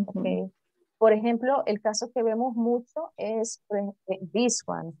 Okay. Por ejemplo, el caso que vemos mucho es this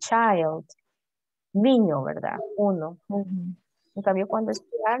one, child, niño, ¿verdad? Uno. En cambio, cuando es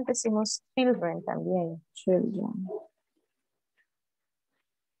plural decimos children también. Children.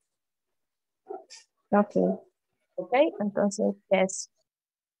 Okay. Okay, entonces, yes.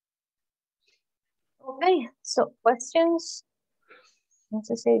 Okay, so questions? No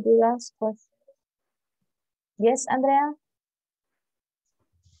sé si hay dudas. Yes, Andrea?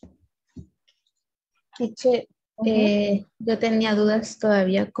 Teacher, yo tenía dudas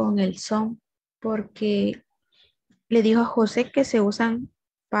todavía con el son, porque le dijo a José que se usan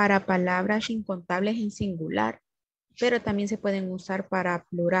para palabras incontables en singular, pero también se pueden usar para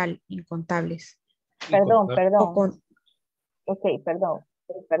plural, incontables. Perdón. Ok, Perdón,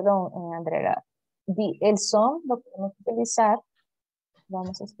 Andrea. El son lo podemos utilizar.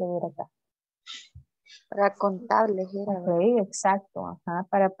 Vamos a escribir acá. Para contables, era. Ok, exacto. Ajá,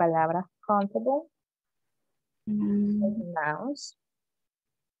 para palabras countable. Nouns.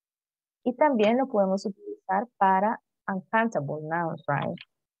 Y también lo podemos utilizar para uncountable nouns, right?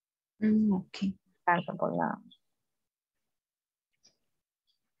 Ok. Uncountable nouns.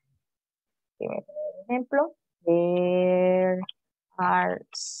 Por ejemplo, there are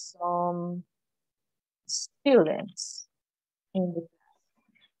some students in the class.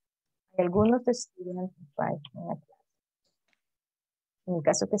 Hay algunos estudiantes, right, en la clase. En el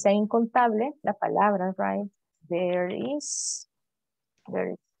caso que sea incontable, la palabra, right, there is for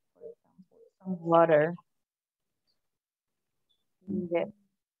example, some water.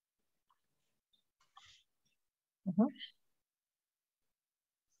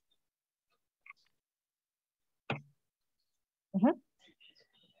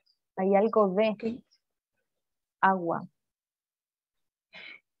 Hay algo de agua.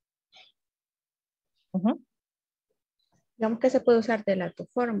 Digamos que se puede usar de las dos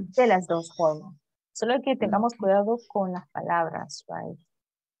formas. De las dos formas. Solo que tengamos cuidado con las palabras, right?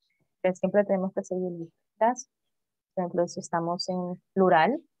 Que siempre tenemos que seguir listas. Por ejemplo, si estamos en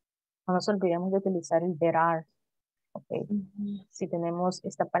plural, no nos olvidemos de utilizar el there are. Okay. Si tenemos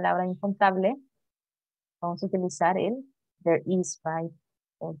esta palabra incontable, vamos a utilizar el there is, right?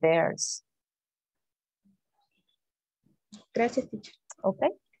 O there's. Gracias, teacher. Okay.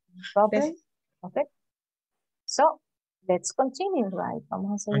 Problem? Gracias. Okay. So, let's continue, right?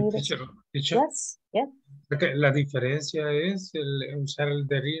 Vamos a seguir. Teacher. Yes. La diferencia es usar el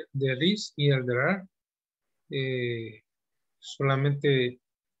there is y el there are. Solamente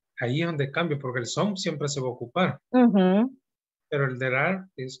ahí es donde cambia, porque el some siempre se va a ocupar. Pero el there are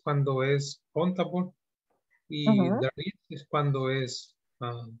es cuando es contable y there is cuando es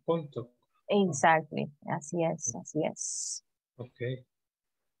contable. Exactly. Así es, así es. Ok,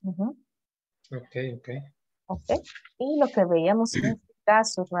 Ujú. ok, ok. Ok. Y lo que veíamos en este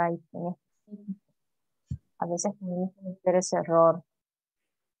caso, right, a veces podemos cometer ese error.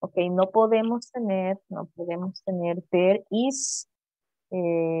 Ok, no podemos tener there is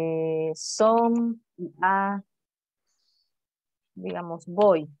some digamos,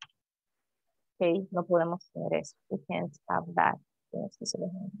 boy. Ok, no podemos tener eso. We can't have that.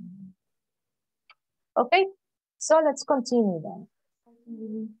 Okay, so let's continue then.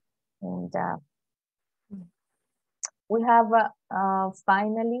 And we have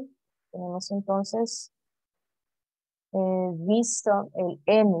finally, tenemos entonces visto el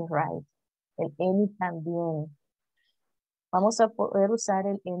any, right? El any también. Vamos a poder usar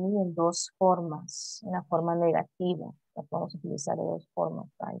el any en dos formas. En la forma negativa. La podemos utilizar de dos formas,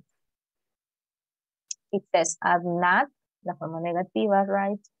 right? It says add not, la forma negativa,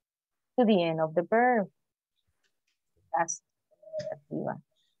 right? To the end of the verb. That's negativa.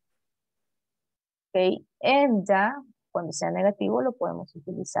 Ok, and cuando sea negativo lo podemos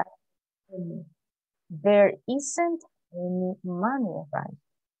utilizar. There isn't any money, right?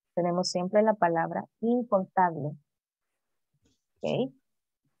 Tenemos siempre la palabra incontable. Ok.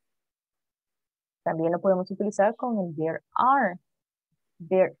 También lo podemos utilizar con el there are.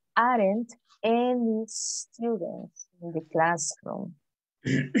 There aren't any students in the classroom.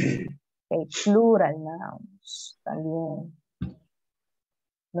 Okay, plural nouns también.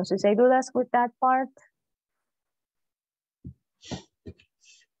 No sé si hay dudas with that part.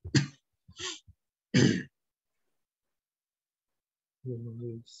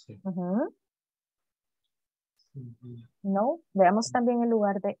 No, veamos también el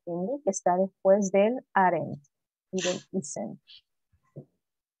lugar de any que está después del aren't y del isn't.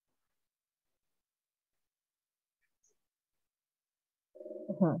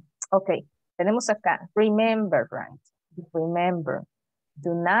 Ok, tenemos acá, remember, right? Remember,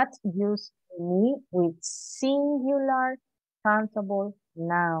 do not use any with singular countable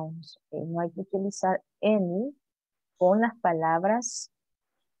nouns. Okay, no hay que utilizar any con las palabras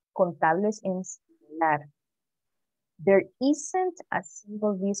contables en singular. There isn't a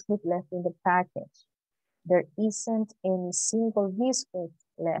single biscuit left in the package. There isn't any single biscuit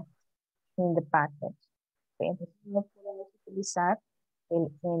left in the package. Okay, entonces no podemos utilizar el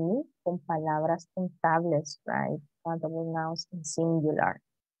any con palabras contables, right? Countable nouns in singular.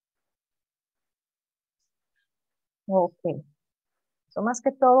 Ok. So, más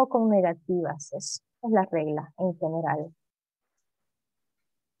que todo con negativas. Es la regla en general.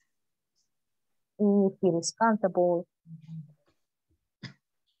 If it is countable.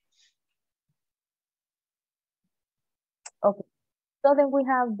 Okay. So then we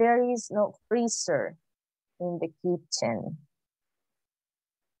have there is no freezer in the kitchen.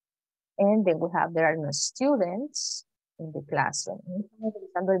 And then we have there are no students in the classroom.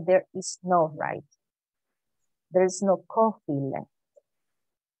 There is no, right? There is no coffee left.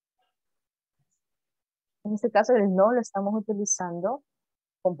 En este caso el no lo estamos utilizando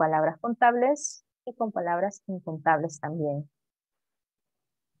con palabras contables y con palabras incontables también.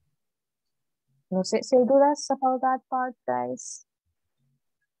 No sé si hay dudas about that part, guys.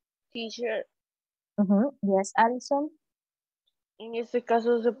 Teacher. Yes, Alison. En este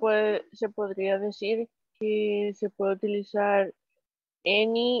caso se podría decir que se puede utilizar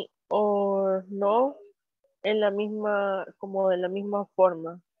any o no en la misma, como de la misma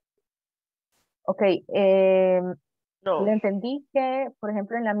forma. Ok, No. le entendí que, por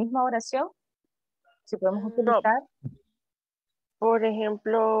ejemplo, en la misma oración, si podemos utilizar. No. Por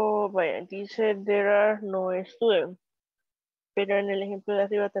ejemplo, vaya, dice there are no students. Pero en el ejemplo de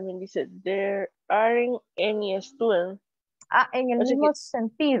arriba también dice there aren't any students. Ah, en el mismo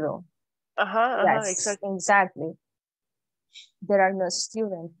sentido. Ajá, Yes, exacto. exactly. There are no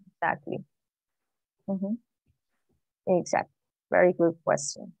students, exactly. Exactly. Very good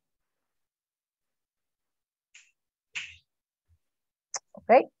question.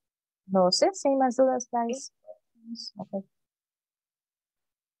 Okay. No sé si hay más dudas, guys. Okay.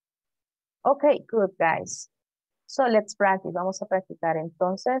 Okay, good, guys. So let's practice. Vamos a practicar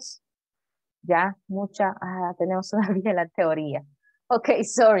entonces. Ya, tenemos todavía la teoría. Okay,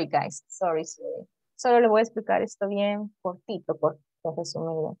 sorry, guys. Sorry. Solo le voy a explicar esto bien cortito,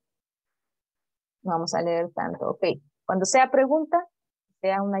 resumido. No vamos a leer tanto. Ok, cuando sea pregunta,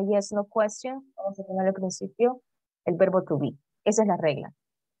 sea una yes, no question, vamos a poner al principio el verbo to be. Esa es la regla.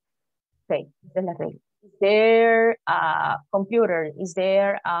 Ok, esa es la regla. Is there a computer? Is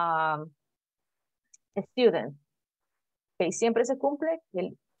there a student? Okay, siempre se cumple.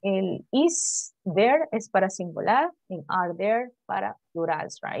 El is there es para singular, y are there para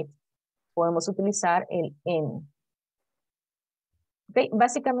plurals, right? Podemos utilizar el en. Okay,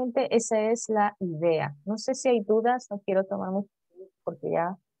 básicamente esa es la idea. No sé si hay dudas, no quiero tomar mucho tiempo porque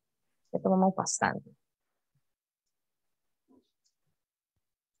ya tomamos bastante.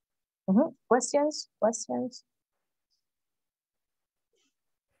 Questions? Questions?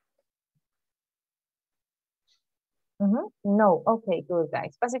 No, okay, good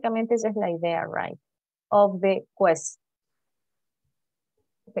guys. Básicamente esa es la idea, right? Of the quest.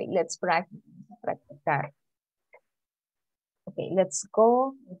 Okay, let's practicar. Okay, let's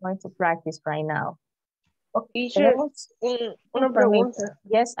go. We're going to practice right now. Okay, Teacher, una information. pregunta.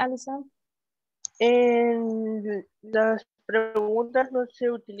 Yes, Alison? En las preguntas no se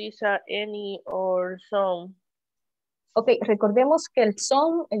utiliza any or some. Ok, recordemos que el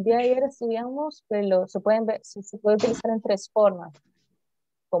some, el día de ayer estudiamos que se puede utilizar en tres formas.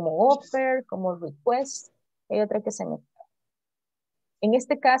 Como offer, como request, hay otra que se me... En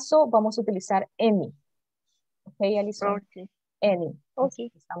este caso vamos a utilizar any. Ok, Alison. Okay. Any.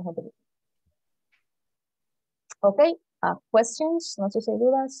 Okay. Estamos utilizando. Ok, questions, no sé si hay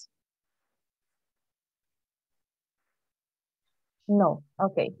dudas. No,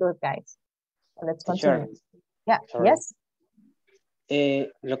 okay, good guys. Let's continue. Teacher, Yeah, sorry. yes.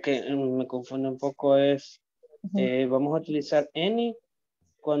 Lo que me confunde un poco es, vamos a utilizar any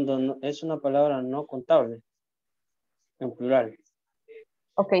cuando es una palabra no contable, en plural.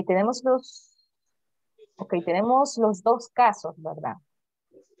 Ok, tenemos los dos casos, ¿verdad?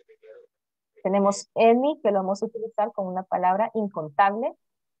 Tenemos any, que lo vamos a utilizar con una palabra incontable,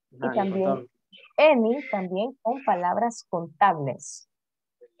 y también Incontable. any también con palabras contables.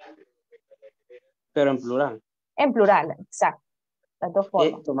 Pero en plural. En plural, exacto. Las dos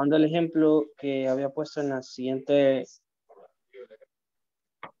formas. Tomando el ejemplo que había puesto en la siguiente...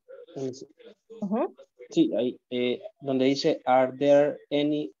 Sí, ahí, donde dice, are there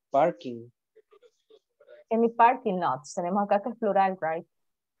any parking? Any parking lots. Tenemos acá que es plural, right?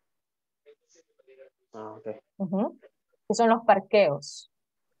 Ah, ok. Que son los parqueos.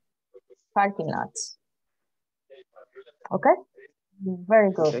 Parking lots. Ok.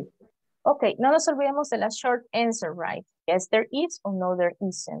 Very good. Okay. Ok, no nos olvidemos de la short answer, right? Yes, there is or no, there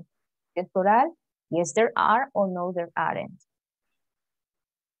isn't. Es plural. Yes, there are or no, there aren't.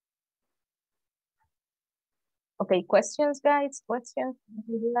 Okay, questions, guys? Questions?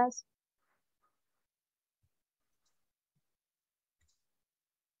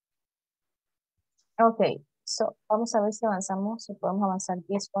 Okay, so vamos a ver si avanzamos, si podemos avanzar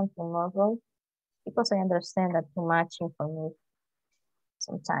this one tomorrow, because I understand that too much information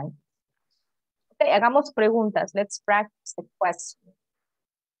sometimes. Okay, hagamos preguntas. Let's practice the question.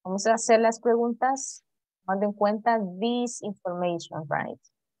 Vamos a hacer las preguntas tomando en cuenta this information, right?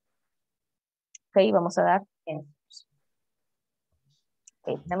 Okay, vamos a dar answers.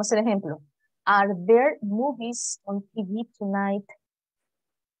 Okay, tenemos el ejemplo. Are there movies on TV tonight?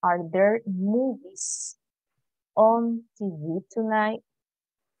 Are there movies on TV tonight?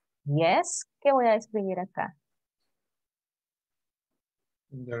 Yes. ¿Qué voy a escribir acá?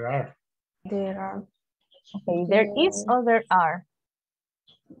 There are. There are. Okay, there is or there are?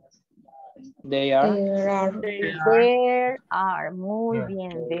 They are. There are. There are. Muy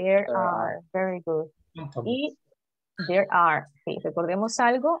bien. There are. Very good. Y there are. Okay, recordemos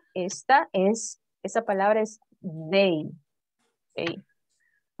algo. Esa palabra es they. Okay.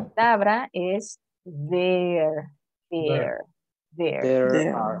 La palabra es there. There.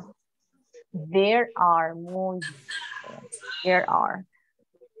 There are. There are. Muy bien. There are.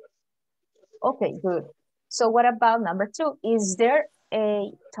 Okay, good. So what about number 2? Is there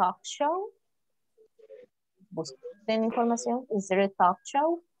a talk show? ¿Buscan información? Is there a talk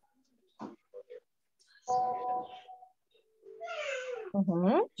show?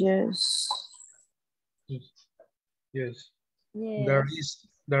 Yes. Yes. Yes.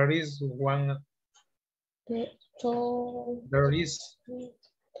 There is one. There is.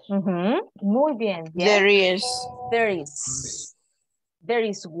 Muy bien. Yes. There is. There is. There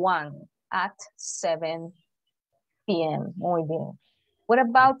is one at 7 p.m. Muy bien. What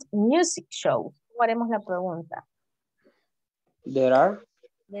about music show? ¿Cómo haremos la pregunta? There are.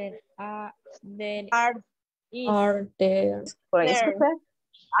 There are. There Are there. Por ahí escuché.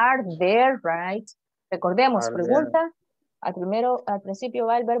 Are there, right? Recordemos, Are pregunta. Al principio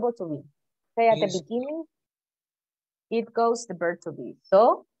va el verbo to be. Okay, at the Is. beginning, it goes the verb to be.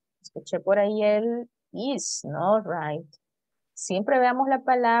 So, escuché por ahí el is, ¿no? Right. Siempre veamos la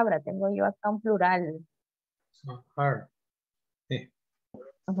palabra. Tengo yo acá un plural. Are.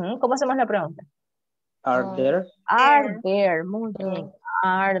 ¿Cómo hacemos la pregunta? Are there? Are there. Muy bien.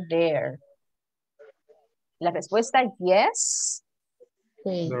 Are there. La respuesta es yes.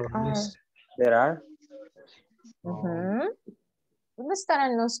 There are. ¿Dónde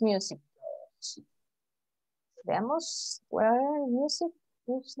estarán los music? Veamos. Where are music?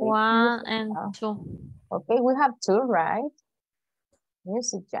 One and two. Okay, we have two, right?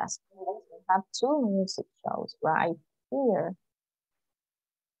 Music just. We have two music shows right here.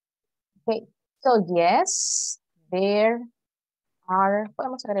 Okay, so yes, there are.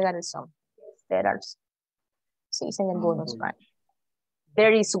 Podemos agregar el some. There are. Sí, en el bonus, right?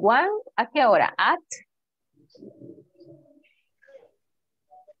 There is one. ¿A qué hora? At.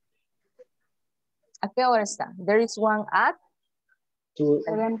 ¿A qué hora está? There is one at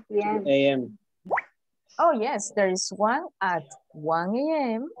 7 a.m. Oh, yes, there is one at 1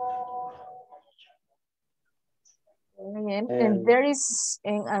 a.m. And there is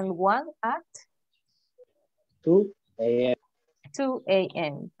and one at 2 a.m. 2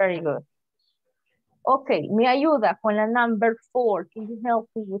 a.m. Very good. Okay, me ayuda con la number 4. Can you help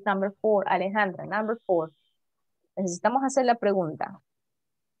me with number 4? Alejandra, number 4. Necesitamos hacer la pregunta.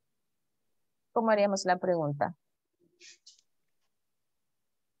 ¿Cómo haríamos la pregunta?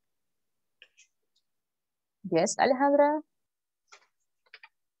 Yes, Alejandra.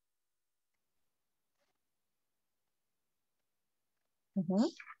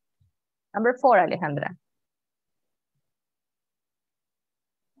 Number 4, Alejandra.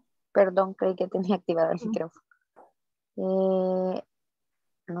 Perdón, creí que tenía activado el micrófono.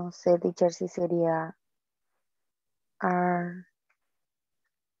 No sé, teacher, si sería are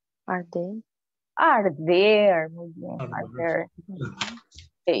they? Are there. Muy bien. Are there.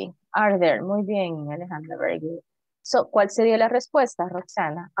 Sí, are there. Muy bien, Alejandra. Very good. So, ¿cuál sería la respuesta,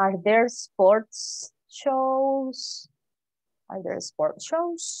 Roxana? Are there sports shows? Are there sports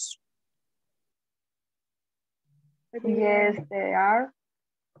shows? Yes, they are.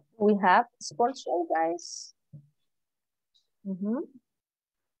 We have sports show, guys.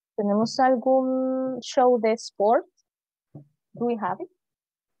 ¿Tenemos algún show de sport? Do we have it?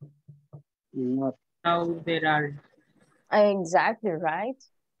 Not. No, there are. Exactly right.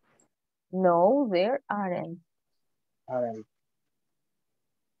 No, there aren't.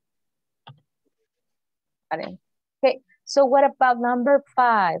 Okay, so what about number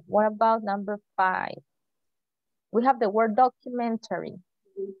 5? What about number 5? We have the word documentary.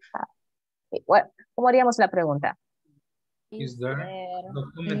 Okay, ¿cómo haríamos la pregunta? Is there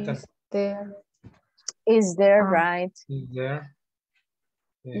documental? Is there, right? Is there?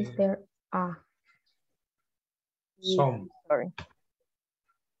 Is there Some. Sorry.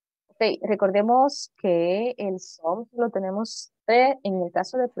 Ok, recordemos que el some lo tenemos en el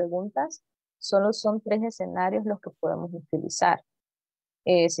caso de preguntas, solo son 3 escenarios los que podemos utilizar.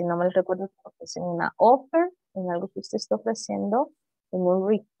 Si no me recuerdo, es en una offer, en algo que usted está ofreciendo, en un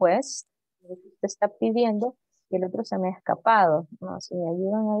request, lo que usted está pidiendo, y el otro se me ha escapado. No, si me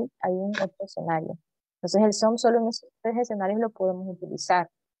ayudan ahí, hay un otro escenario. Entonces el some solo en esos 3 escenarios lo podemos utilizar.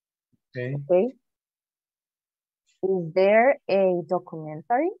 Okay. Is there a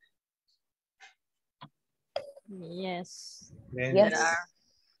documentary? Yes. Yes.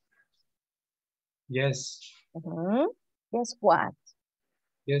 Yes. Guess what?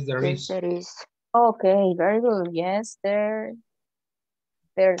 Yes, there is. There is. Okay, very good. Yes, there's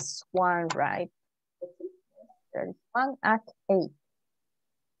one, right? There's one at 8.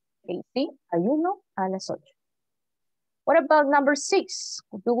 Okay, sí, ayuno a las 8. What about number 6?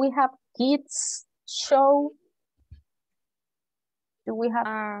 Do we have kids show? Do we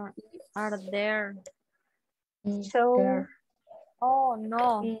have Are there? show? There. Oh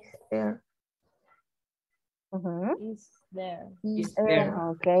no. Is there? Is there? Is there?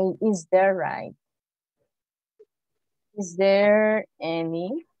 Okay, is there, right? Is there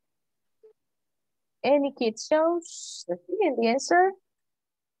any kids shows? The answer?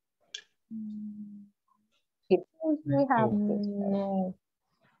 Kids shows, we have kids. No.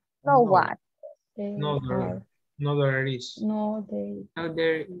 No, what? No, there is. No, they No,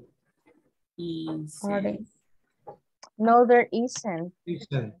 there is. aren't. No, there isn't.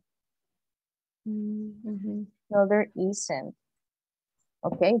 Listen. No, there isn't.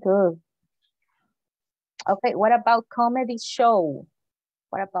 Okay, good. Okay, what about comedy show?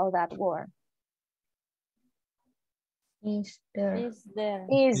 What about that word? Is there? Is there?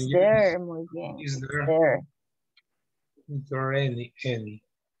 Is there? Muy bien. Is there? There. Is there any?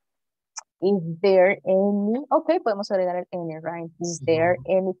 Is there any? Okay, podemos agregar el any, right? Is there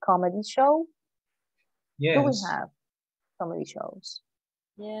any comedy show? Yes. Do we have comedy shows?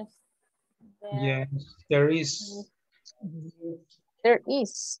 Yes. Yes, there is. There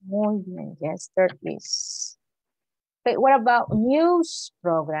is. Muy bien. Yes, there is. Okay, what about news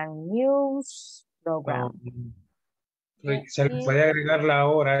program? News program. Se le puede agregar la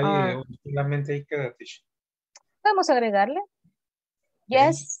hora ahí, o solamente ahí queda. Podemos agregarle.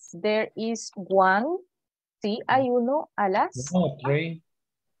 Yes, there is one. Sí, hay uno a las. No, 3.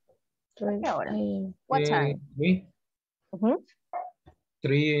 ¿Qué hora? What time?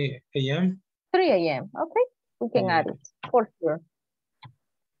 3 a.m. 3 a.m. Okay, we can add it for sure.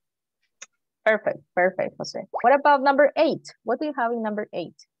 Perfect, perfect, Jose. What about number 8? What do you have in number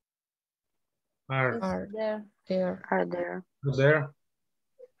 8? Are there. There.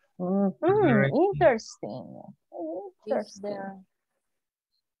 Interesting. Interesting.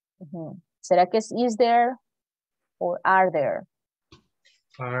 ¿Será que es is there or are there?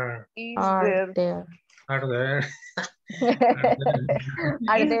 Are there. Are there. Are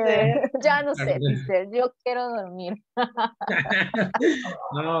there. Ya no sé, is there. Yo quiero dormir.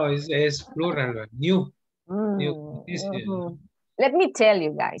 No, es plural. New. New. Let me tell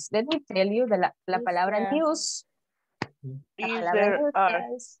you guys. Let me tell you la palabra news. La palabra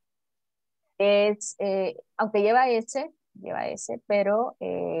news es, aunque lleva S, pero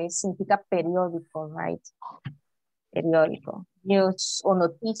significa periódico, right? Periódico. News o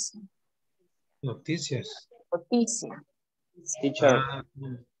noticia. Noticias. Noticia. Teacher.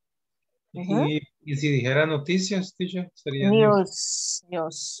 Y si dijera noticias, teacher, sería news.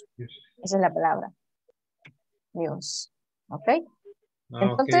 News. Esa es la palabra. News. ¿Ok?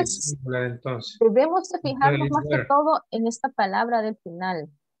 Entonces, debemos de fijarnos más que todo en esta palabra del final.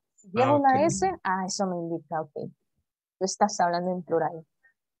 Si lleva una S, eso me indica, ok. Tú estás hablando en plural.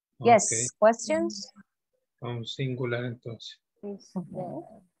 Yes, questions? Un singular entonces.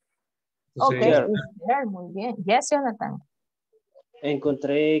 Ok, muy bien. Yes, Jonathan.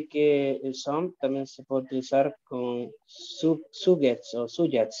 Encontré que el some también se puede utilizar con subjects o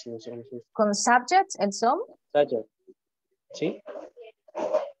subjects. No sé. ¿Con subjects, el some? Subject. ¿Sí?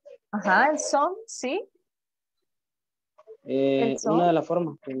 Ajá, el some, sí. Una de las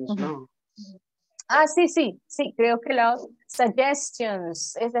formas que mencionaba. Sí, creo que la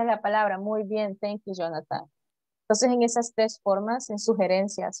suggestions, esa es la palabra, muy bien, thank you, Jonathan. Entonces, en esas 3 formas, en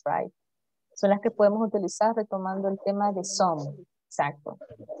sugerencias, right, son las que podemos utilizar retomando el tema de some, exacto.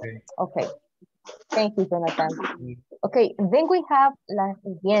 Okay, thank you, Jonathan. Okay, then we have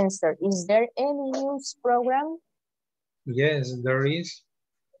the answer. Is there any news program? Yes, there is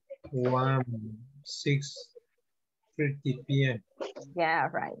 6:30 p.m. Yeah,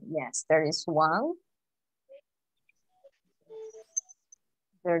 right. Yes, there is one.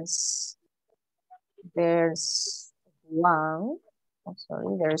 There's one. I'm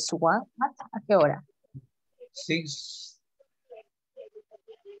sorry, there's one. ¿A qué hora? 6.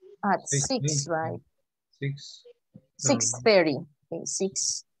 At 6, right? 6:30. Okay,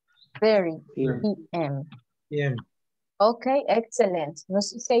 6:30 p.m. p.m. Okay, excellent. No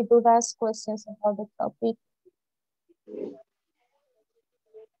sé si hay dudas, questions about the topic.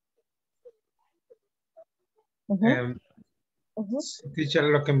 Teacher,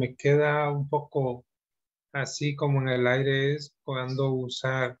 lo que me queda un poco así como en el aire es cuando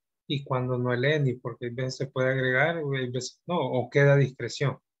usar y cuando no el any, porque a veces se puede agregar, a veces no, o queda a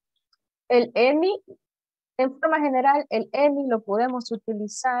discreción. El any, en forma general, el any lo podemos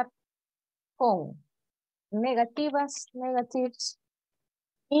utilizar con negativas, negatives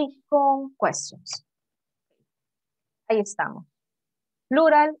y con questions. Ahí estamos.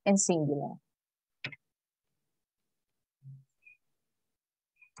 Plural en singular.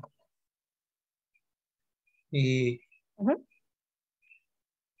 Y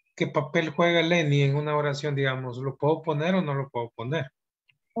 ¿qué papel juega el any en una oración, digamos? ¿Lo puedo poner o no lo puedo poner?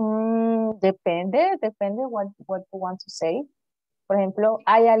 Depende what you want to say. Por ejemplo,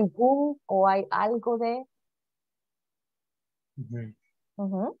 ¿hay algún o hay algo de?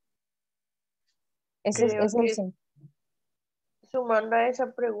 Ese es el sentido. Sumando a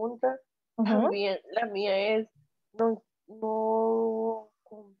esa pregunta, también la mía es, no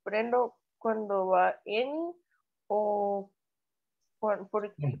comprendo cuando va any o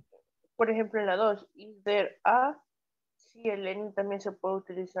porque, por ejemplo, en la 2, is there a, si el any también se puede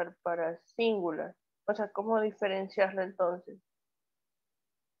utilizar para singular. O sea, ¿cómo diferenciarlo entonces?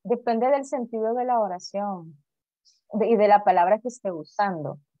 Depende del sentido de la oración y de la palabra que esté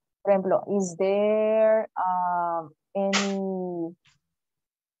usando. Por ejemplo, is there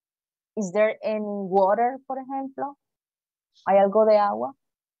any water, por ejemplo? ¿Hay algo de agua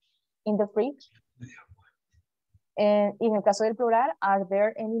in the fridge? Y en el caso del plural, are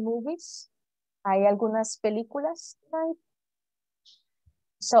there any movies? ¿Hay algunas películas? Right?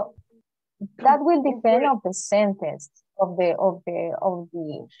 So, That will depend on the sentence of the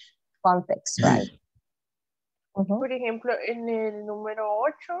context, right? Por ejemplo, en el número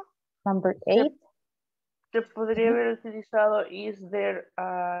 8. Number 8. Se podría haber utilizado is there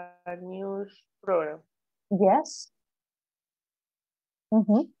a news program? Yes.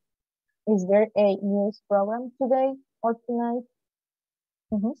 Is there a news program today or tonight?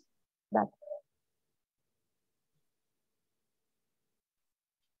 That.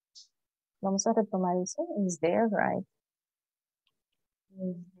 Vamos a retomar eso. Is there, right?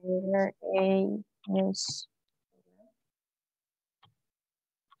 Is there a news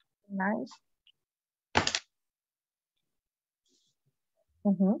tonight?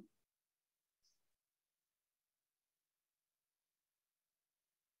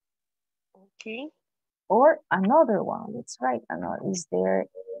 Okay. Or another one. Let's write another. Is there a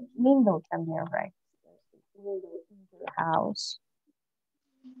window también, right? Window in the house.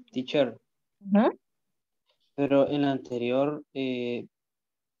 Teacher. Pero en la anterior vi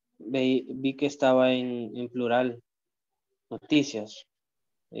que estaba en plural. Noticias.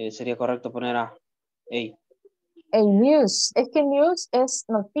 Sería correcto poner a. News. Es que news es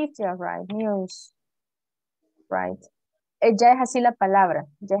noticia, right? News. Right. Ya es así la palabra.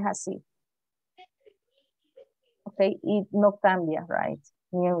 Ya es así. Ok. Y no cambia, right?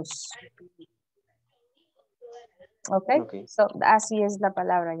 News. Ok. So, así es la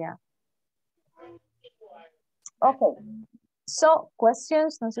palabra ya. Ok. So,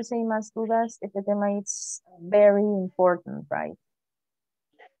 questions. No sé si hay más dudas. Este tema es very important, right?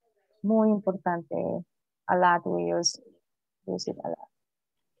 Muy importante. A lot we use it a lot.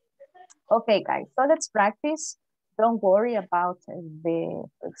 Okay, guys, so let's practice. Don't worry about the,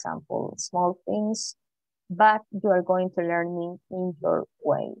 for example, small things, but you are going to learn it in your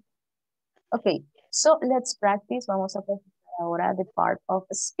way. Okay, so let's practice. Vamos a practicar ahora the part of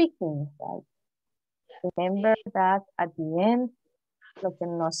speaking, right? Remember that at the end, lo que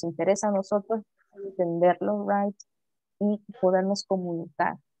nos interesa a nosotros es entenderlo, right? Y podernos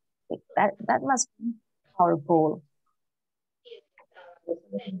comunicar. That must be our goal.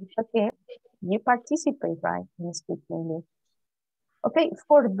 Okay, you participate, right, in speaking English. Okay,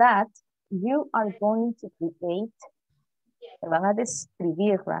 for that, you are going to create, te van a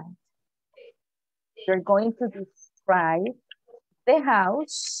describir, right? You're going to describe the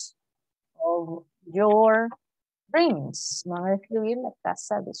house of your dreams. Van a describir la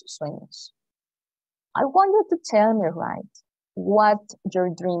casa de sus sueños. I want you to tell me, right, what your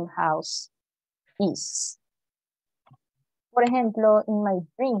dream house is. Por ejemplo, in my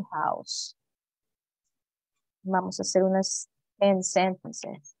dream house, vamos a hacer unas 10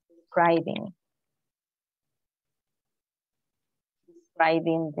 sentences describing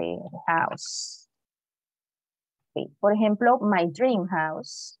the house. Okay. Por ejemplo, my dream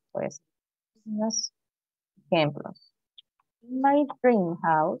house, pues, unos ejemplos. My dream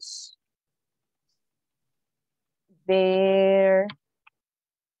house, there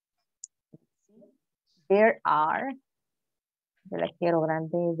are, yo la quiero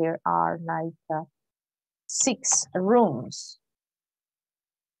grande, there are like 6 rooms.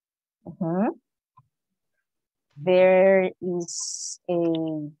 There is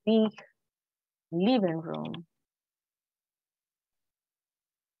a big living room,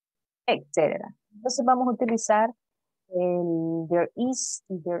 etc. Entonces vamos a utilizar el there is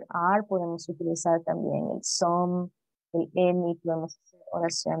y there are. Podemos utilizar también el some, el any. Podemos hacer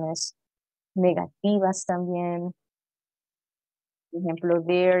oraciones negativas también. Por ejemplo,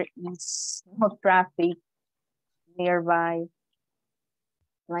 there is no traffic nearby.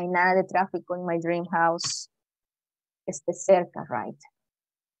 No hay nada de tráfico en my dream house. Esté cerca, right?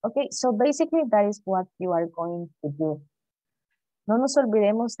 Okay, so basically that is what you are going to do. No nos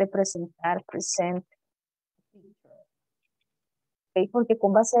olvidemos de presentar present. Okay, porque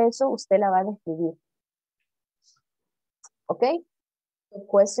con base a eso usted la va a describir. Okay? So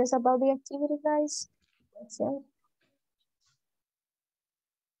questions about the activity, guys? Questions?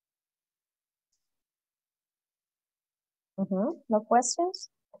 No questions?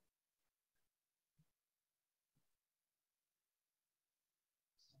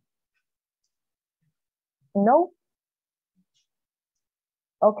 No?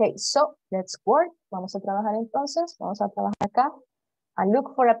 Okay, so let's work. Vamos a trabajar entonces. Vamos a trabajar acá. I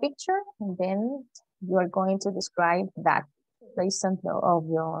look for a picture and then you are going to describe that based on of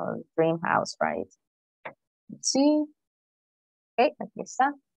your dream house, right? Let's see. Okay, aquí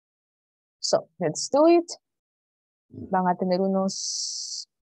está. So, let's do it. Van a tener unos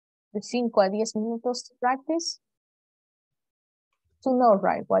de 5 a 10 minutos to practice. To know,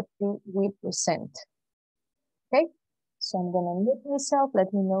 right, what you will present. Okay, So I'm gonna mute myself.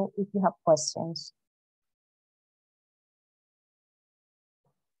 Let me know if you have questions.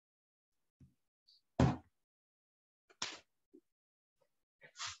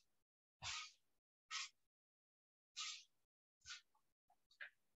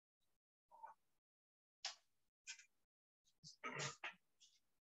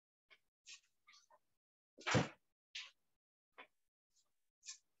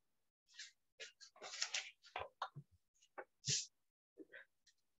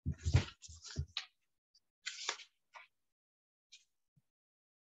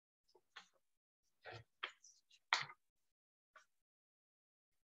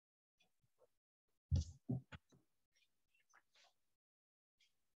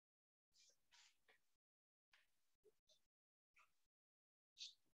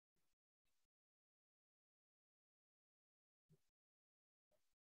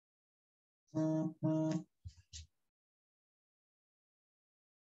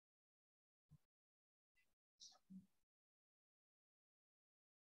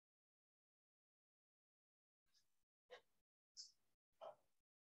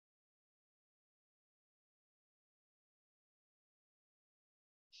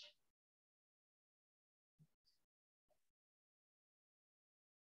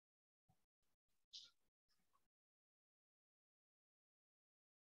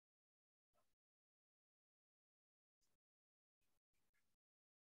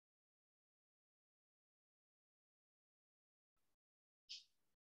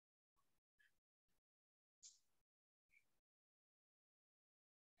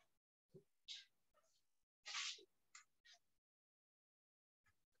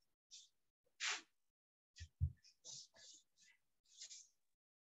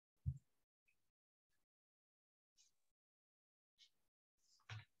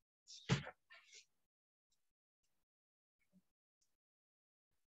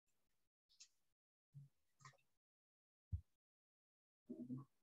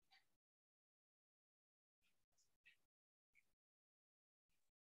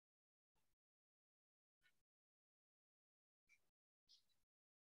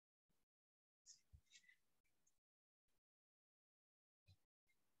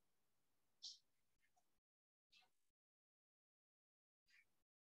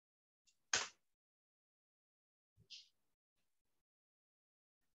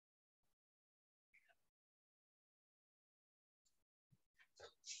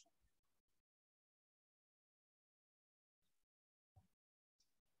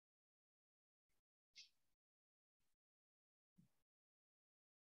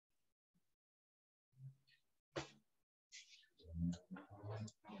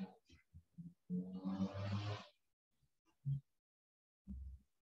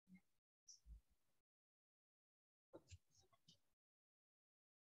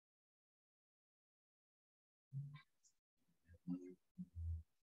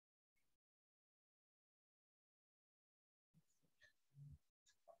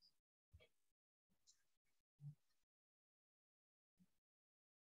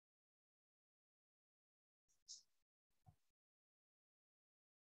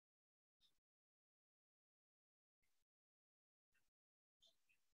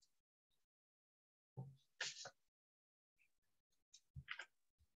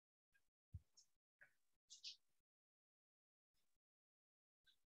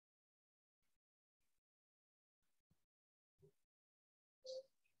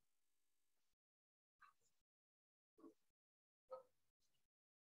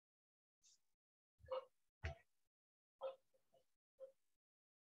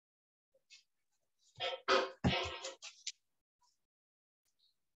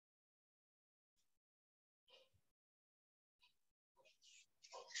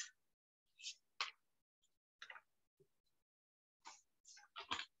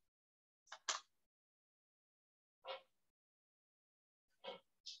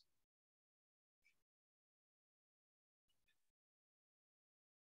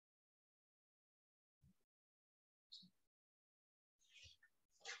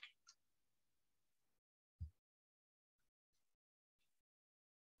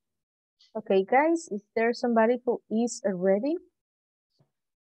 Okay, guys, is there somebody who is ready?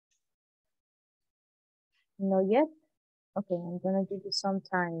 Not yet? Okay, I'm gonna give you some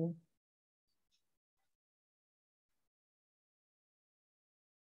time.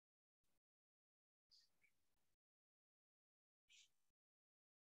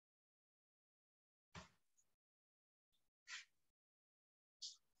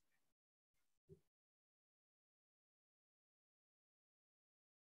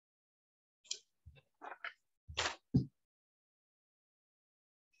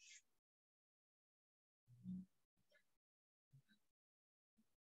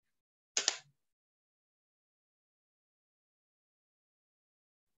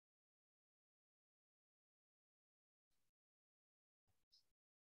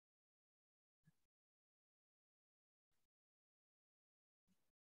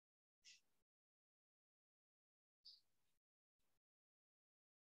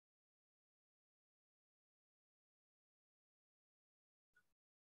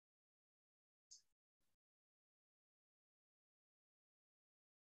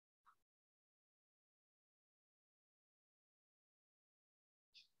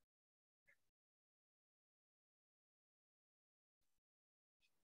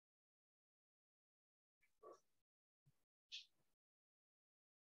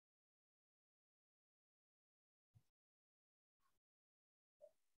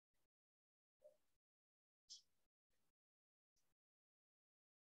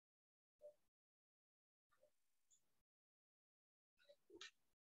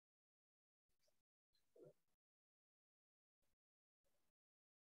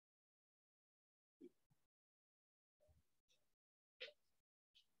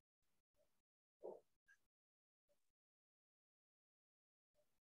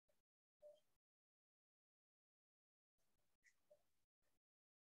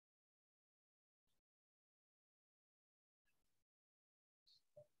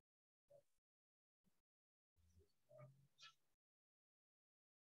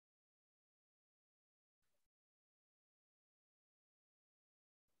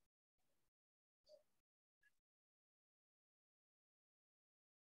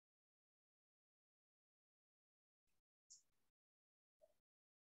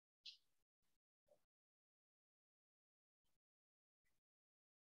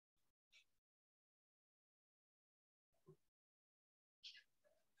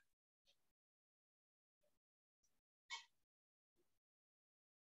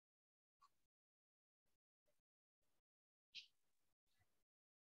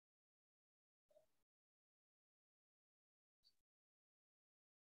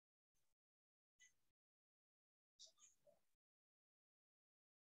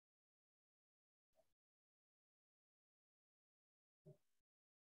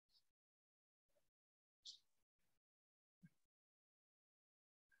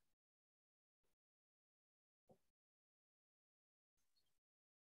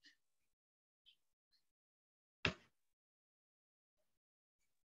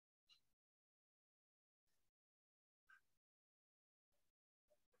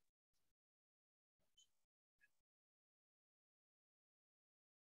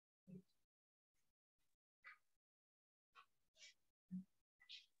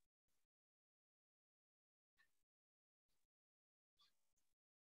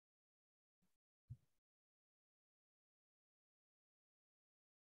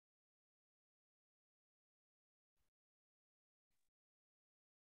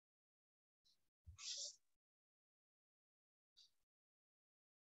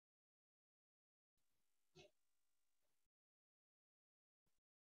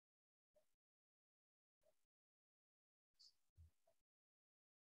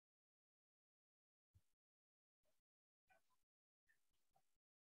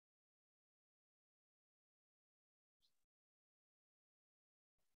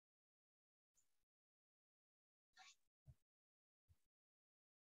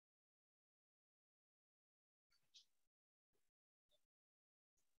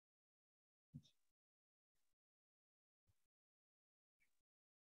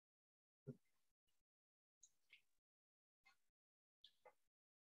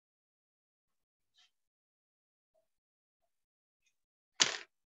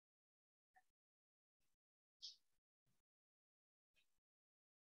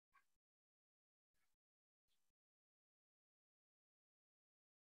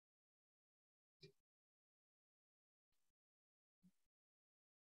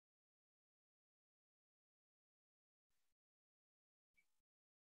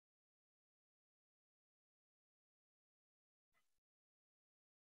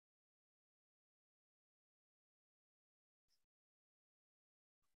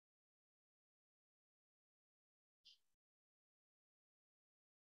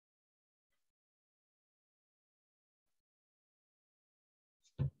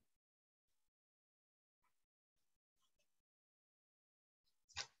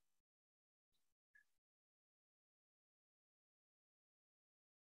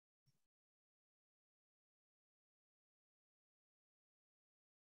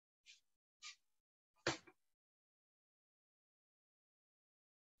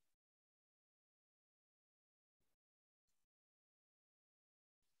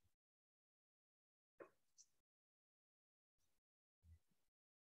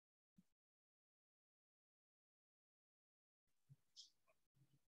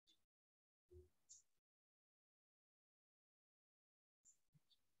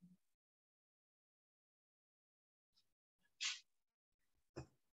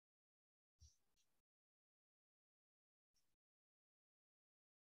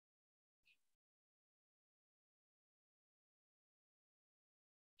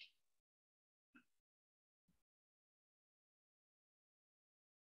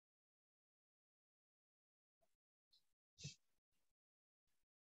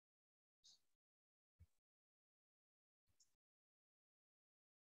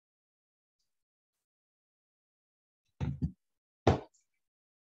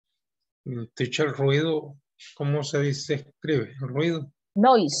 Teacher, ruido, ¿cómo se dice? Escribe, ruido.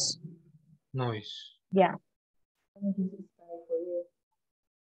 Noise. Noise. Yeah. I'm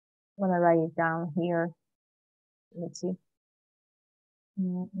gonna write it down here. Let's see.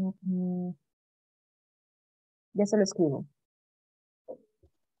 Ya se lo escribo.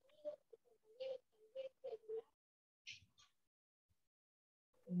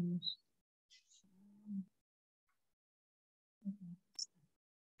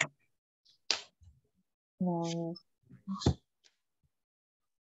 No.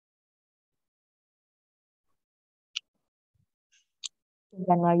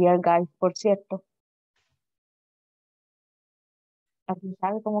 Ganó ayer, guys, por cierto. ¿Alguien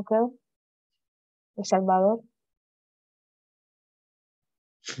sabe cómo quedó? El Salvador.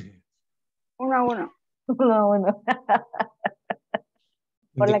 1-1. 1-1.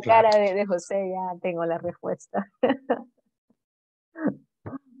 Por la Declaro. cara de José ya tengo la respuesta.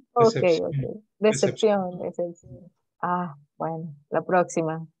 Ok, Decepción. ok. Decepción. Ah, bueno, la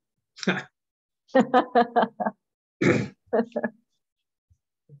próxima.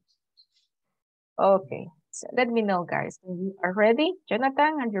 Okay, so let me know, guys. You are ready?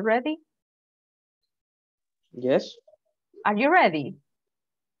 Jonathan, are you ready? Yes. Are you ready?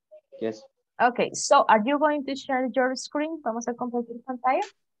 Yes. Okay, so are you going to share your screen? Vamos a compartir pantalla.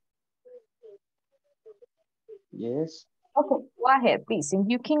 Yes. Okay, go ahead, please. And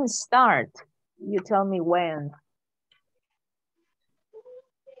you can start. You tell me when.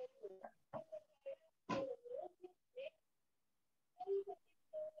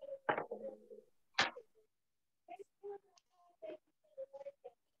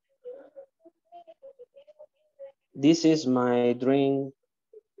 This is my dream's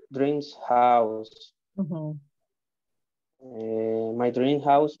house. Mm-hmm. My dream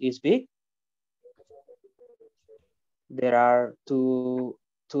house is big. There are two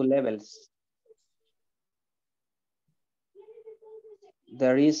levels.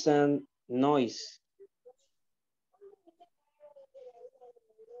 There isn't noise.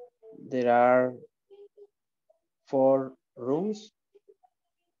 There are 4 rooms.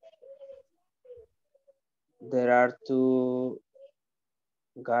 There are 2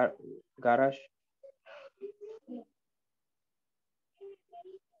 garage.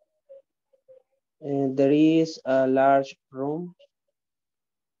 And there is a large room.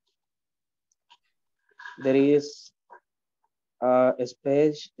 There is a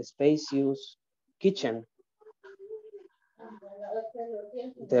spacious kitchen.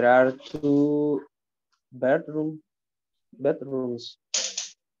 There are 2 bedrooms.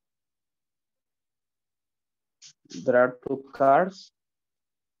 There are 2 cars.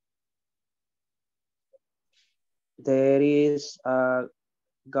 There is a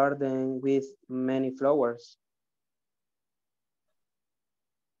garden with many flowers.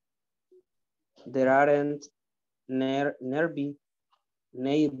 There aren't nearby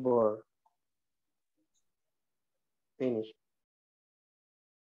neighbor. Finish.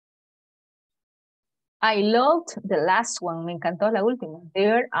 I loved the last one. Me encantó la última.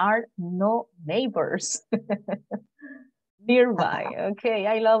 There are no neighbors nearby. Okay,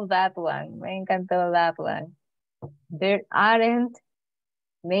 I love that one. Me encantó that one. There aren't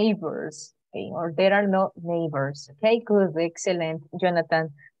neighbors. Okay, or there are no neighbors. Okay, good, excellent,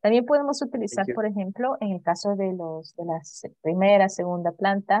 Jonathan. También podemos utilizar, por ejemplo, en el caso de la primera, segunda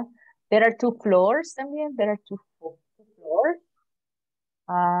planta. There are 2 floors también. There are 2 floors.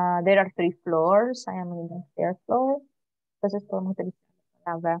 There are 3 floors. I am in the 3rd floor. Entonces podemos utilizar la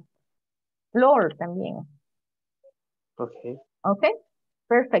palabra floor también. Okay. Okay,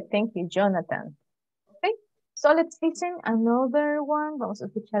 perfect. Thank you, Jonathan. Okay, so let's listen another one. Vamos a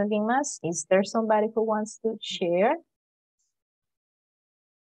escuchar a alguien más. Is there somebody who wants to share?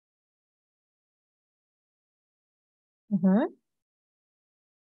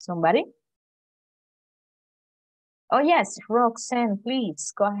 Somebody? Oh, yes, Roxanne,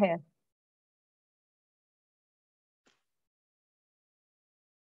 please, go ahead.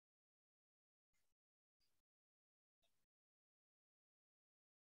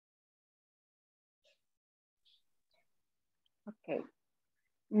 Okay.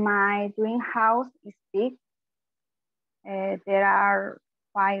 My dream house is big. There are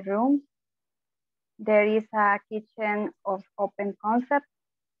 5 rooms. There is a kitchen of open concept.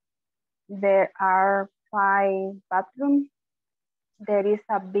 There are 5 bathrooms. There is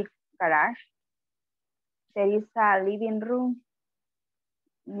a big garage. There is a living room.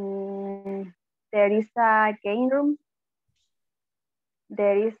 There is a game room.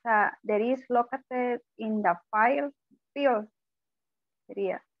 There is located in the field.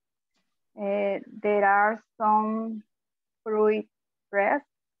 There are some fruit trees.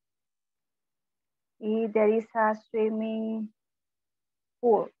 There is a swimming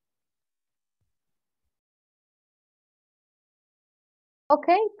pool.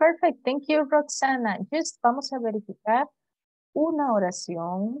 Okay, perfect. Thank you, Roxana. Just vamos a verificar una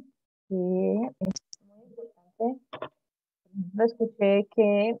oración que es muy importante. Yo escuché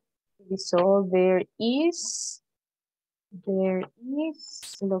que utilizó there is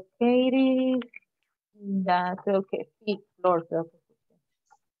located that, creo que fifth floor, creo que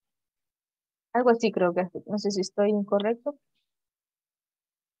algo así creo que, no sé si estoy incorrecto.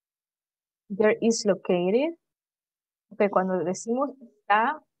 There is located. Okay, cuando decimos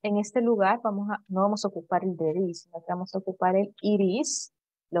está en este lugar, no vamos a ocupar el there is, sino que vamos a ocupar el it is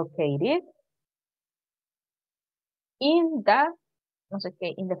located in the, no sé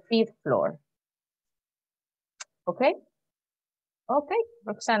qué, in the fifth floor. Okay? Okay,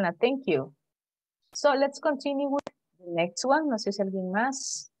 Roxana, thank you. So let's continue with the next one. No sé si alguien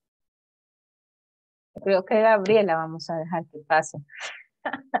más. Creo que Gabriela vamos a dejar que pase.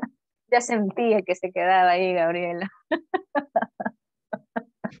 Ya sentía que se quedaba ahí, Gabriela.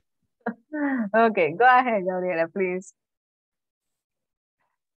 Okay, go ahead, Gabriela, please.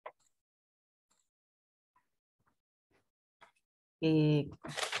 In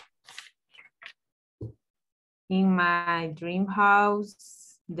my dream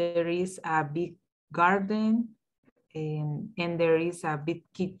house, there is a big garden and there is a big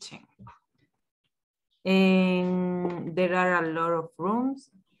kitchen. And there are a lot of rooms.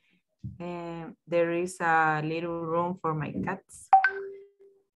 And there is a little room for my cats.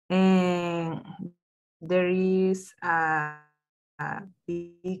 And there is a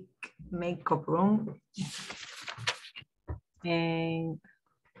big makeup room. And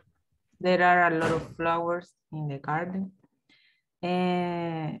there are a lot of flowers in the garden.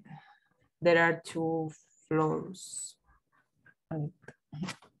 And there are 2 floors.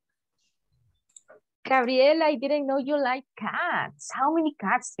 Gabriela, I didn't know you like cats. How many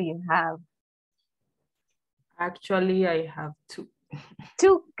cats do you have? Actually, I have 2.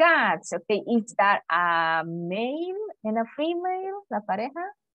 2 cats. Okay, is that a male and a female, la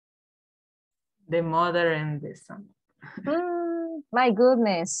pareja? The mother and the son. My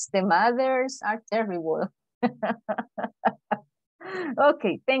goodness, the mothers are terrible.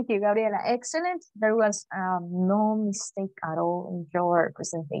 Okay, thank you, Gabriela. Excellent. There was no mistake at all in your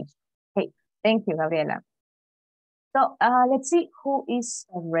presentation. Okay, thank you, Gabriela. So let's see who is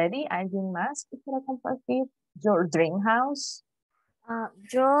ready. ¿Alguien más que quiera compartir your dream house?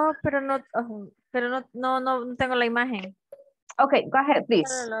 Yo, pero no tengo la imagen. Okay, go ahead, please.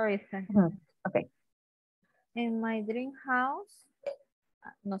 Lo hice. Okay. In my dream house,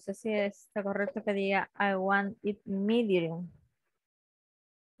 no sé si está correcto que diga I want it medium.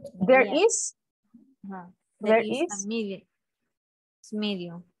 There is? There is a medium. It's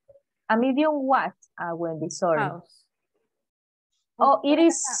medium. A medium what, Wendy? Sorry. House. Oh, it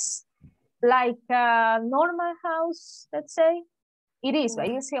is like a normal house, let's say. It is.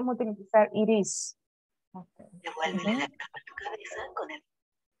 Ahí decíamos utilizar it is. Okay.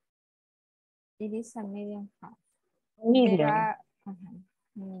 It is a medium house. Medium.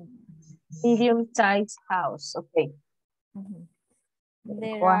 Medium-sized house. Okay.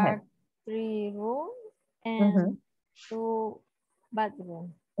 There are 3 rooms and 2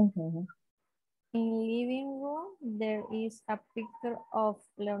 bathrooms. In living room, there is a picture of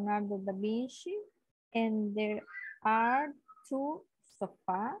Leonardo da Vinci, and there are 2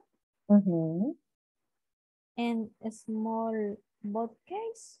 sofas and a small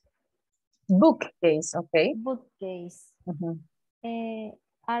bookcase. Bookcase, okay. Bookcase.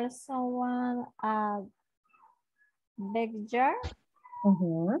 Also one backyard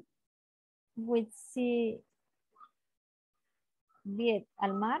with sea view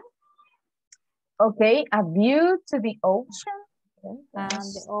al mar. Okay, a view to the ocean. Okay, and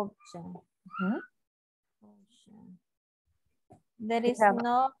the ocean. There is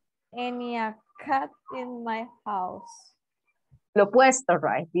not any cat in my house. Lo opuesto,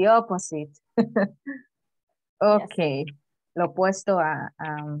 right? The opposite. Okay. Yes. Lo opuesto a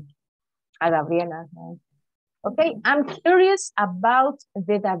Gabriela. Right? Okay, I'm curious about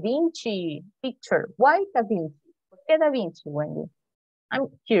the Da Vinci picture. Why Da Vinci? ¿Por qué Da Vinci, Wendy? I'm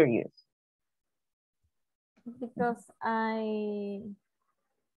curious. Because I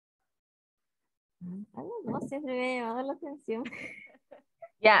don't know, siempre me ha llamado la atención.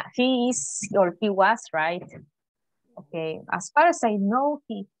 Yeah, he is, or he was, right? Okay, as far as I know,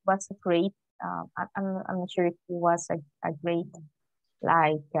 he was a great, I'm not sure if he was a great,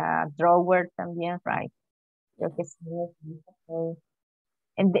 like, drawer también, right? Okay.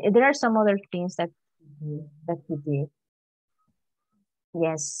 And there are some other things that he did.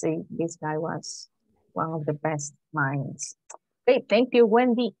 Yes, this guy was One of the best minds. Okay, thank you,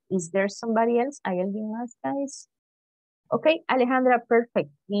 Wendy. Is there somebody else? ¿Hay alguien más, guys? Okay, Alejandra, perfect.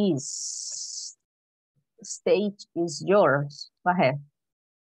 Please. Stage is yours. Go ahead.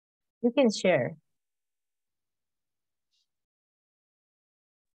 You can share.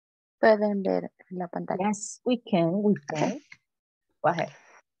 Pueden ver la pantalla. Yes, we can. We can. Go ahead.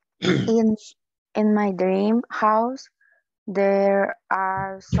 In my dream house, there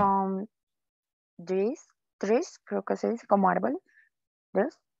are some trees, creo que se dice como árboles.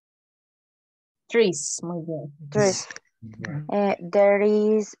 Trees, muy bien. Trees. There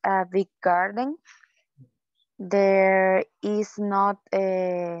is a big garden. There is not,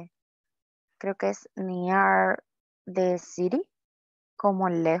 creo que es near the city, como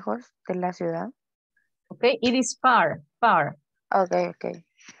lejos de la ciudad. Okay, it is far. Okay.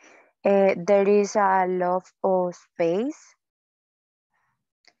 There is a lot of space.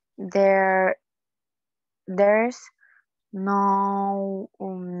 There's no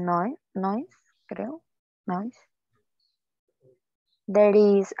noise, creo. Noise. There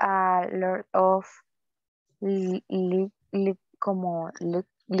is a lot of como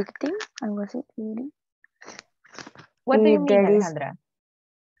lifting, algo así. What do you mean, There is, Alejandra?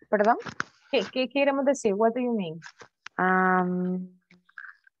 ¿Perdón? ¿Qué queremos decir? What do you mean?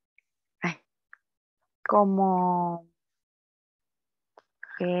 Como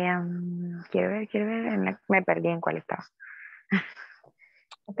quiero ver, me perdí en cuál estaba.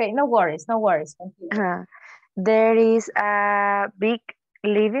 Okay, no worries. There is a big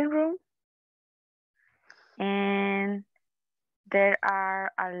living room and there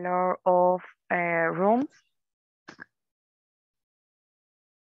are a lot of rooms.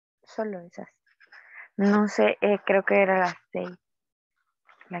 Solo esas. No sé, creo que era las 6.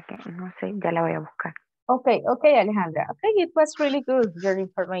 La que no sé, ya la voy a buscar. Okay, Alejandra. Okay, it was really good, your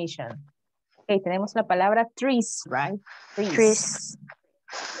information. Okay, tenemos la palabra trees, right? Trees.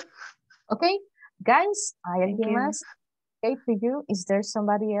 Okay, guys, ¿hay alguien más? Okay, to you, is there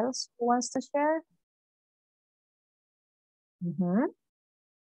somebody else who wants to share?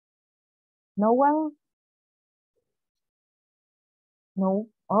 No one? No?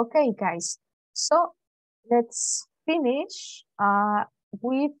 Okay, guys. So, let's finish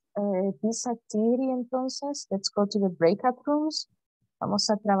with this activity, entonces. Let's go to the breakout rooms. Vamos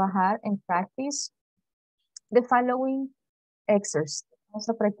a trabajar en practice the following exercise. Vamos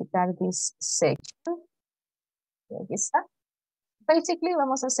a practicar this section. Aquí está. Basically,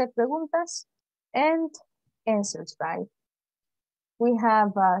 vamos a hacer preguntas and answers, right? We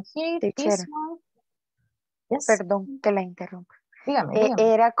have here this one. Yes. Perdón que la interrumpa. Dígame.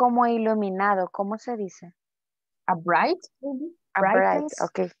 Era como iluminado, ¿cómo se dice? A bright, maybe? A bright,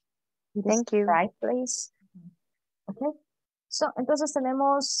 okay. Thank you. Bright place. Okay. So, entonces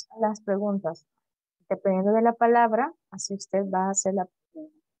tenemos las preguntas. Dependiendo de la palabra, así usted va a hacer la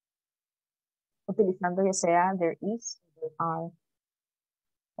pregunta. Utilizando ya sea there is, there are.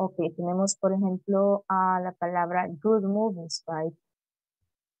 Ok, tenemos por ejemplo la palabra good movies, right?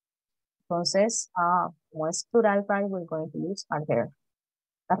 Entonces, como es plural, right, we're going to use are there.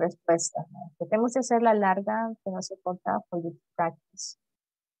 La respuesta. Tenemos que hacerla larga, que no se corta, for you to practice.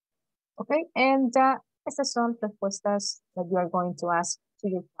 Ok, and estas son respuestas that you are going to ask to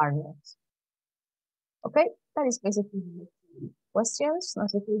your partners. Ok, that is basically questions. No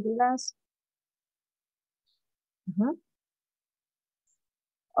sé qué dudas.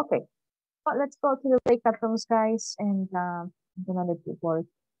 Okay, well, let's go to the breakout rooms, guys, and I'm gonna let you work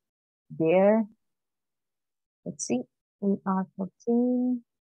there. Let's see, we are 14.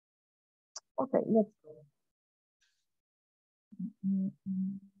 Okay, let's go.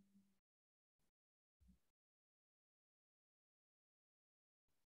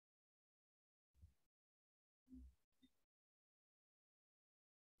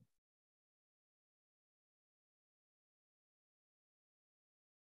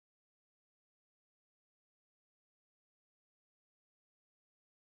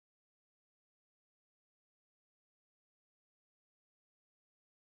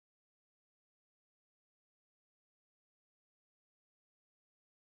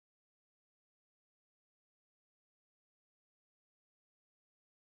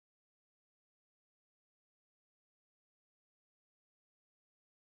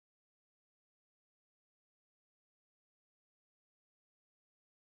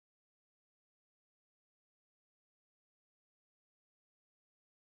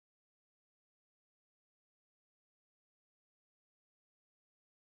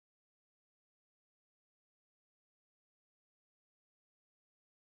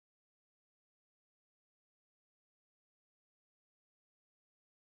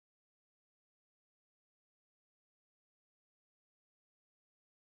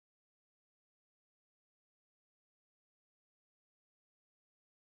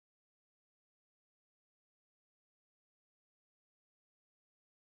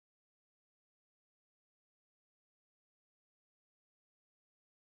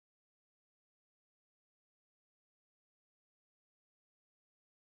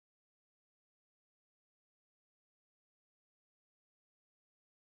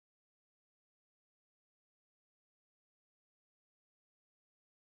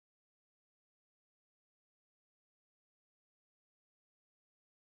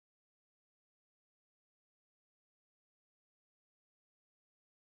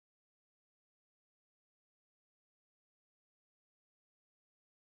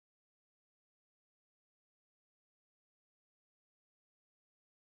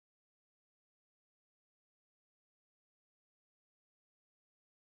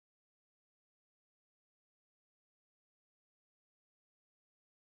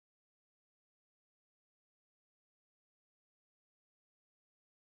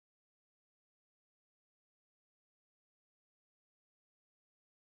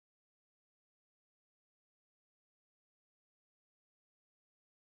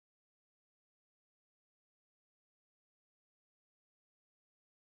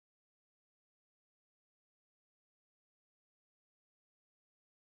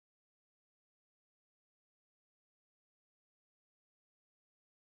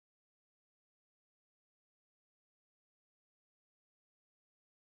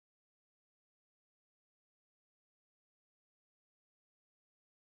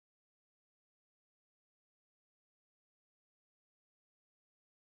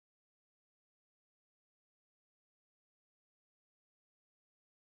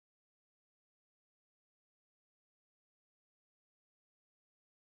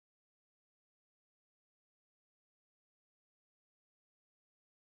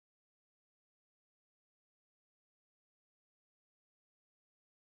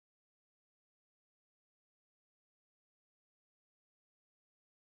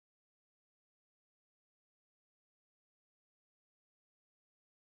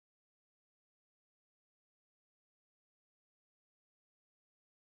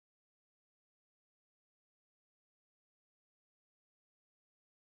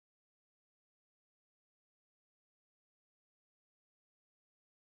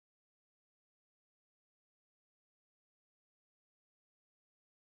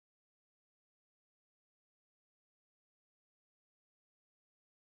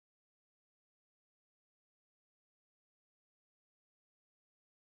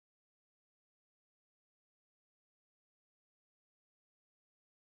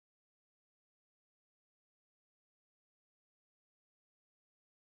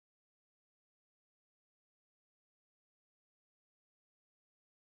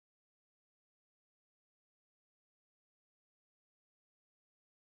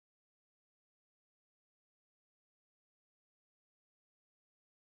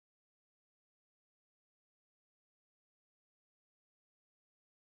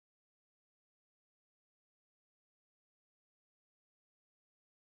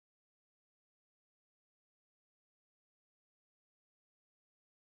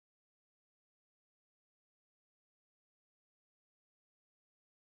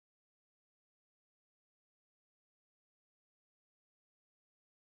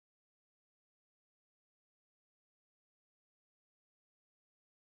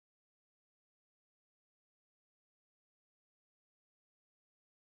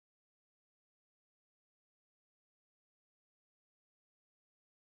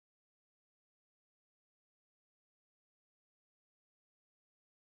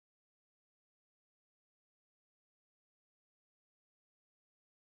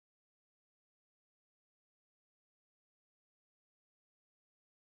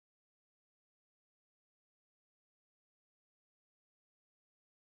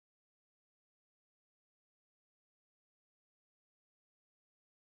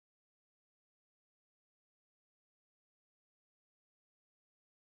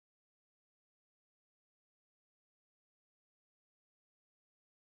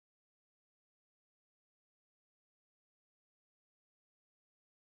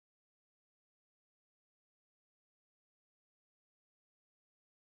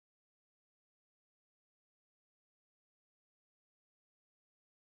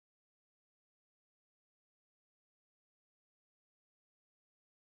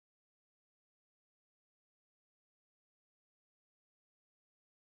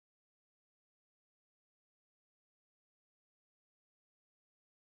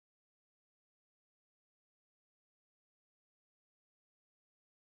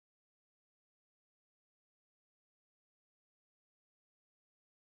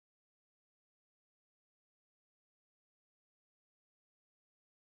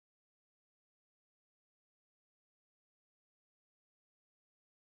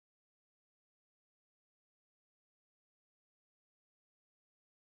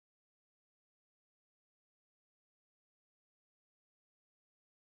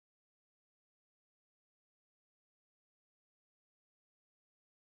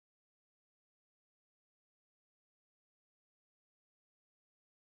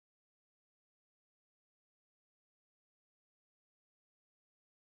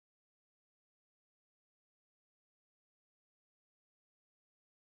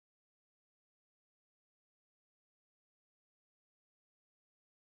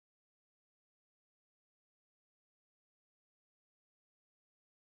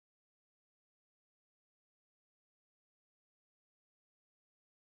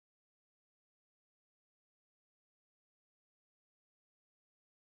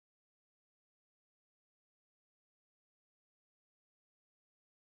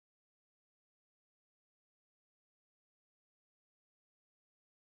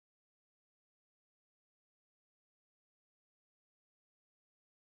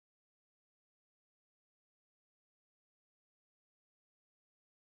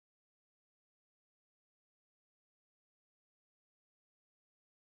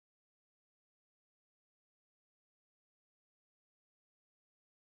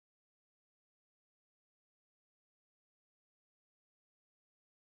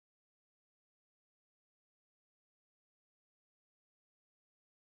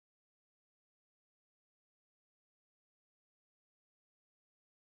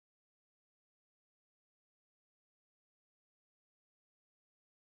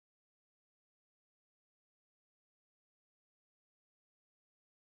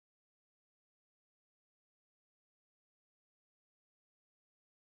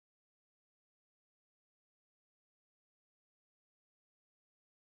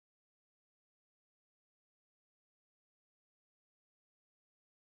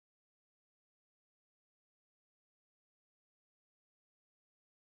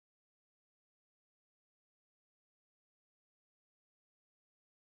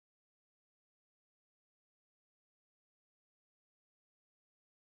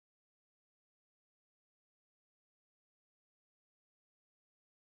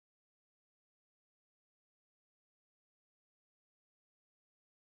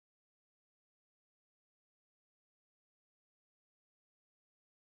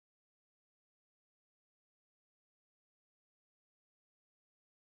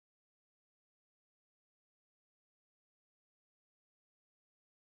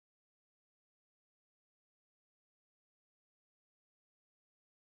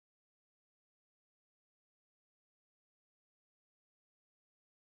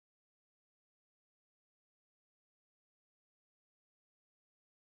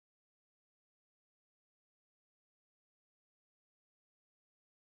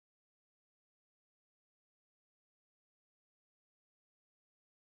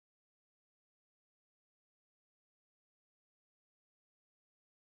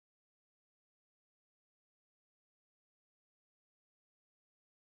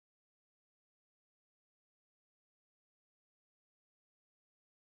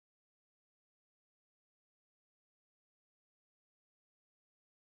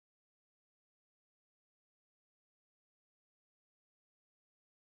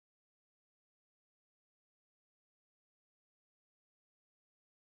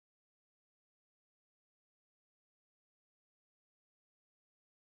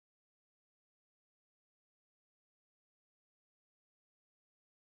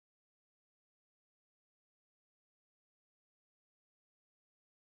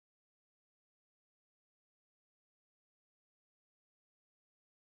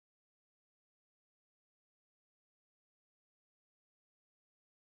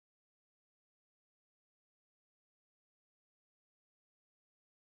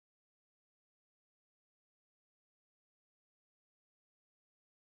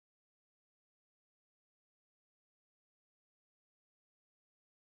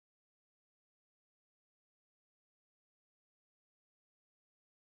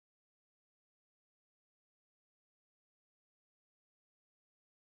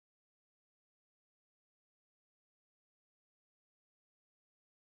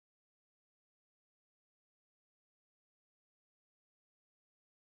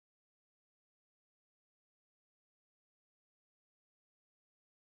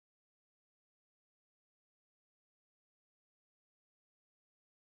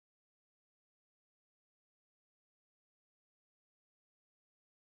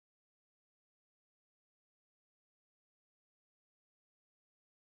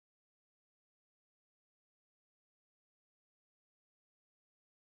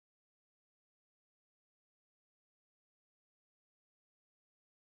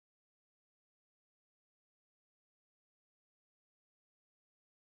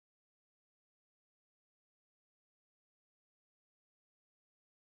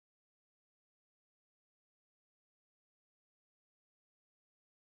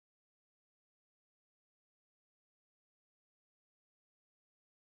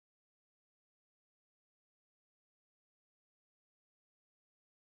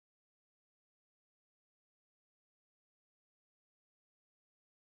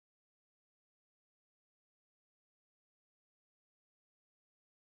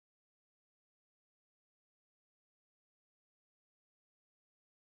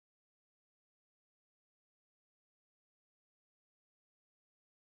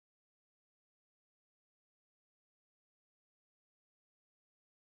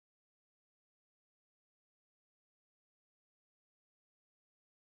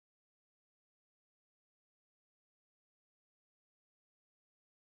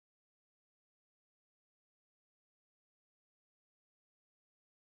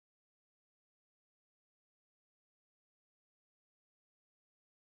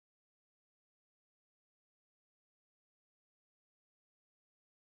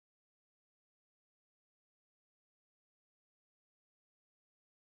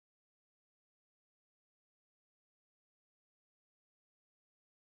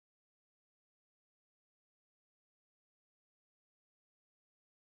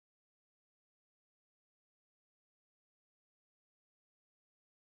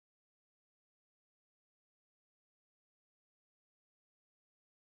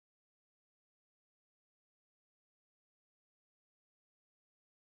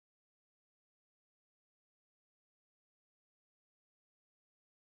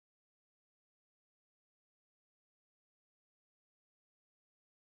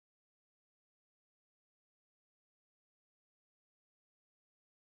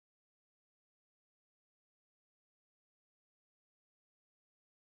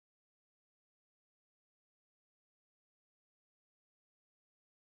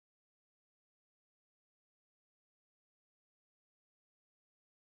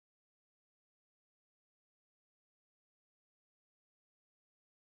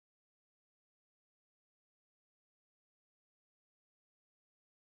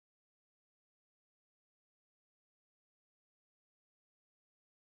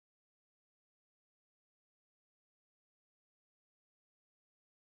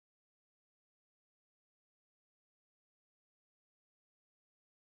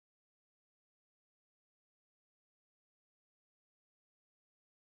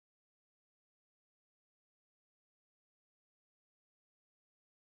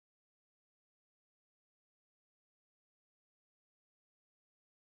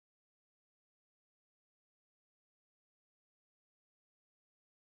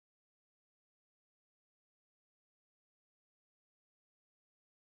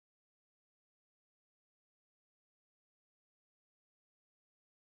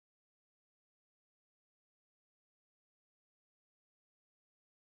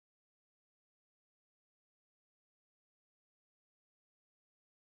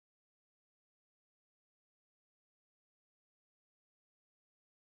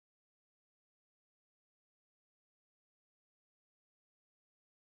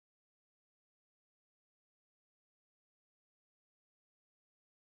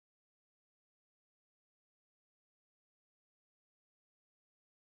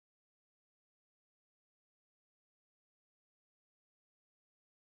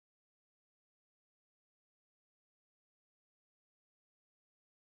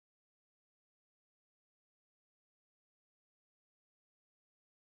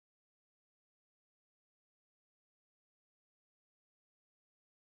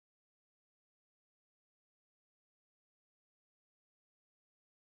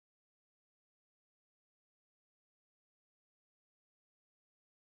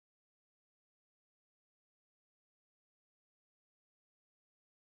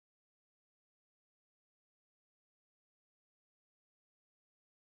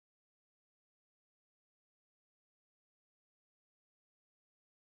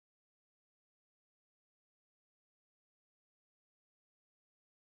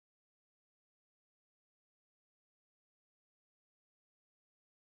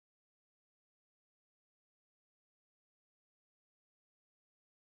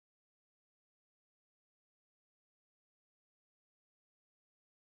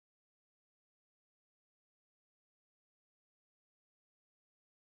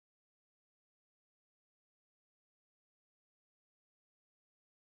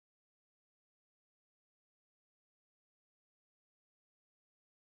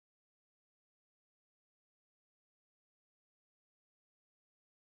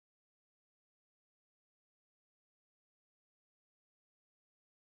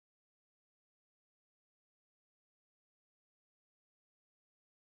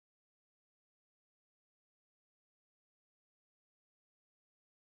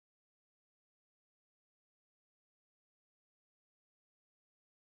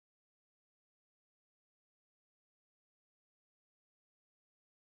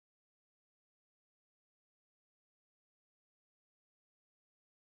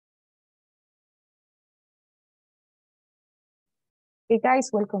 Okay,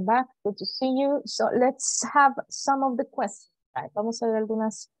 guys, welcome back. Good to see you. So let's have some of the questions. Right, vamos a ver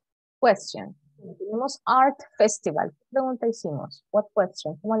algunas questions. Tenemos Art Festival. ¿Qué pregunta hicimos? What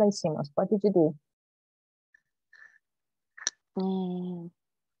question? ¿Cómo la hicimos? What did you do?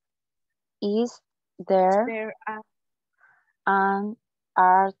 Is there an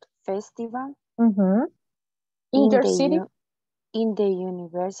art festival In your city? In the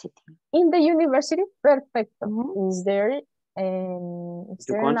university. In the university? Perfecto. Is there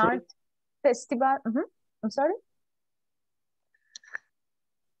an art festival? I'm sorry?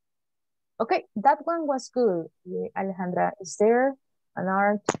 Okay, that one was good, Alejandra. Is there an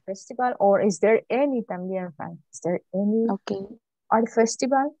art festival or is there any también, Frank? Is there any art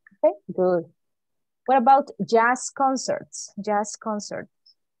festival? Okay, good. What about jazz concerts? Jazz concerts.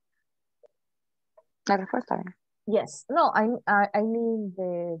 La respuesta. Yes. No, I mean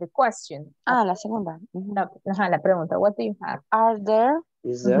the question. La segunda. La pregunta. What do you have? Are there?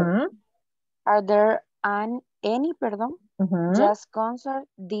 Is there? Are there any jazz concert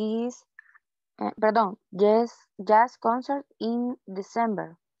jazz concert in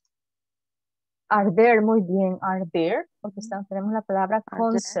December? Are there, muy bien, are there, porque tenemos la palabra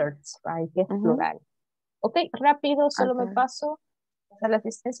concerts, right, que es plural. Ok, rápido, solo me paso a la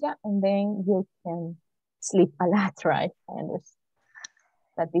asistencia, and then you can sleep a lot, right? I understand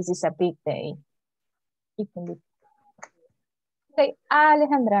that this is a big day. It can be. Okay,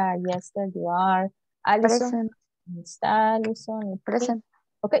 Alejandra, yes, there you are. Alison, está Alison. Present.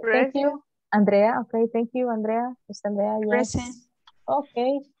 Okay, Present. thank you. Andrea, okay, thank you, Andrea. Está Andrea, yes. Present.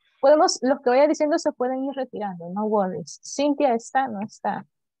 Okay. Los que vaya diciendo se pueden ir retirando, no worries. Cintia está, no está.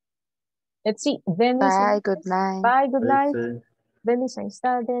 Let's see, Dennis. Bye, good night. Bye, good night. Dennis, ahí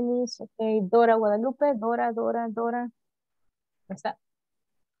está, Dennis. Okay, Dora Guadalupe, Dora. No está.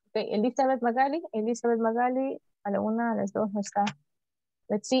 Okay, Elizabeth Magali, a la 1, a las 2 no está.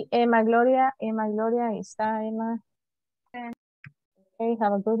 Let's see, Emma Gloria, ahí está, Emma. Okay,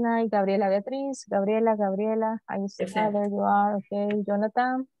 have a good night. Gabriela Beatriz, Gabriela, ahí está, there you are. Okay,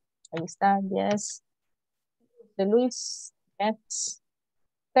 Jonathan, ahí está, yes. De Luis, yes.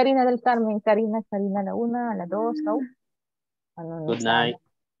 Karina del Carmen, Karina a la 1, a la 2, no. Good night.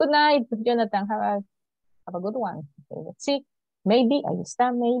 Good night, Jonathan, have a good one. Okay, let's see. Maybe, ahí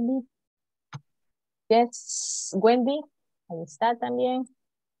está, maybe. Yes, Wendy, ahí está también.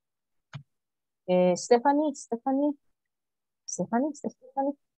 Stephanie.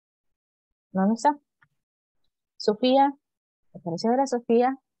 No está. Sofía, me parece ver a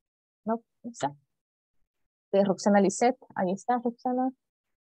Sofía. No está. Roxana Lisette, ahí está Roxana.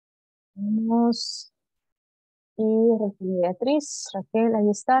 Vamos. Y Beatriz, Raquel, ahí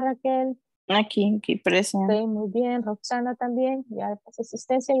está Raquel. Aquí presente. Okay, muy bien, Roxana también, ya le pasé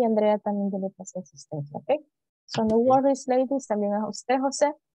asistencia y Andrea también ya le pasé asistencia, ¿ok? So no worries, ladies, también a usted, José.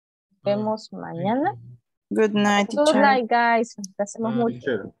 Nos vemos mañana. Good night, Good teacher. night, guys. Nos hacemos mucho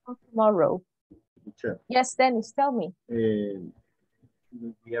Teacher. tomorrow. Teacher. Yes, Dennis, tell me. El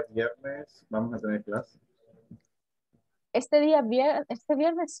día viernes vamos a tener clase. Este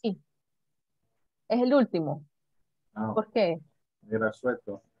viernes sí. Es el último. ¿Por qué? Era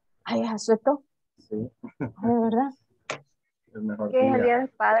suelto. Ay, ¿es asueto? Sí. Ay, ¿de verdad? El mejor Que es el día. día del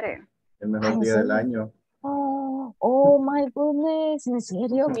padre. El mejor día del año. Oh my goodness, ¿en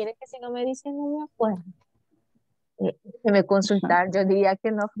serio? Mire que si no me dicen no me acuerdo. Déjeme consultar, yo diría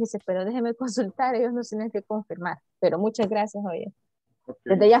que no, dice, pero déjeme consultar, ellos no tienen que confirmar. Pero muchas gracias, oye. Okay,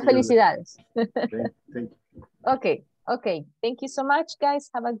 Desde ya felicidades. Thank you. Okay. Thank you so much,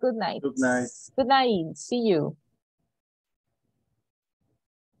 guys. Have a good night. Good night. Good night. See you.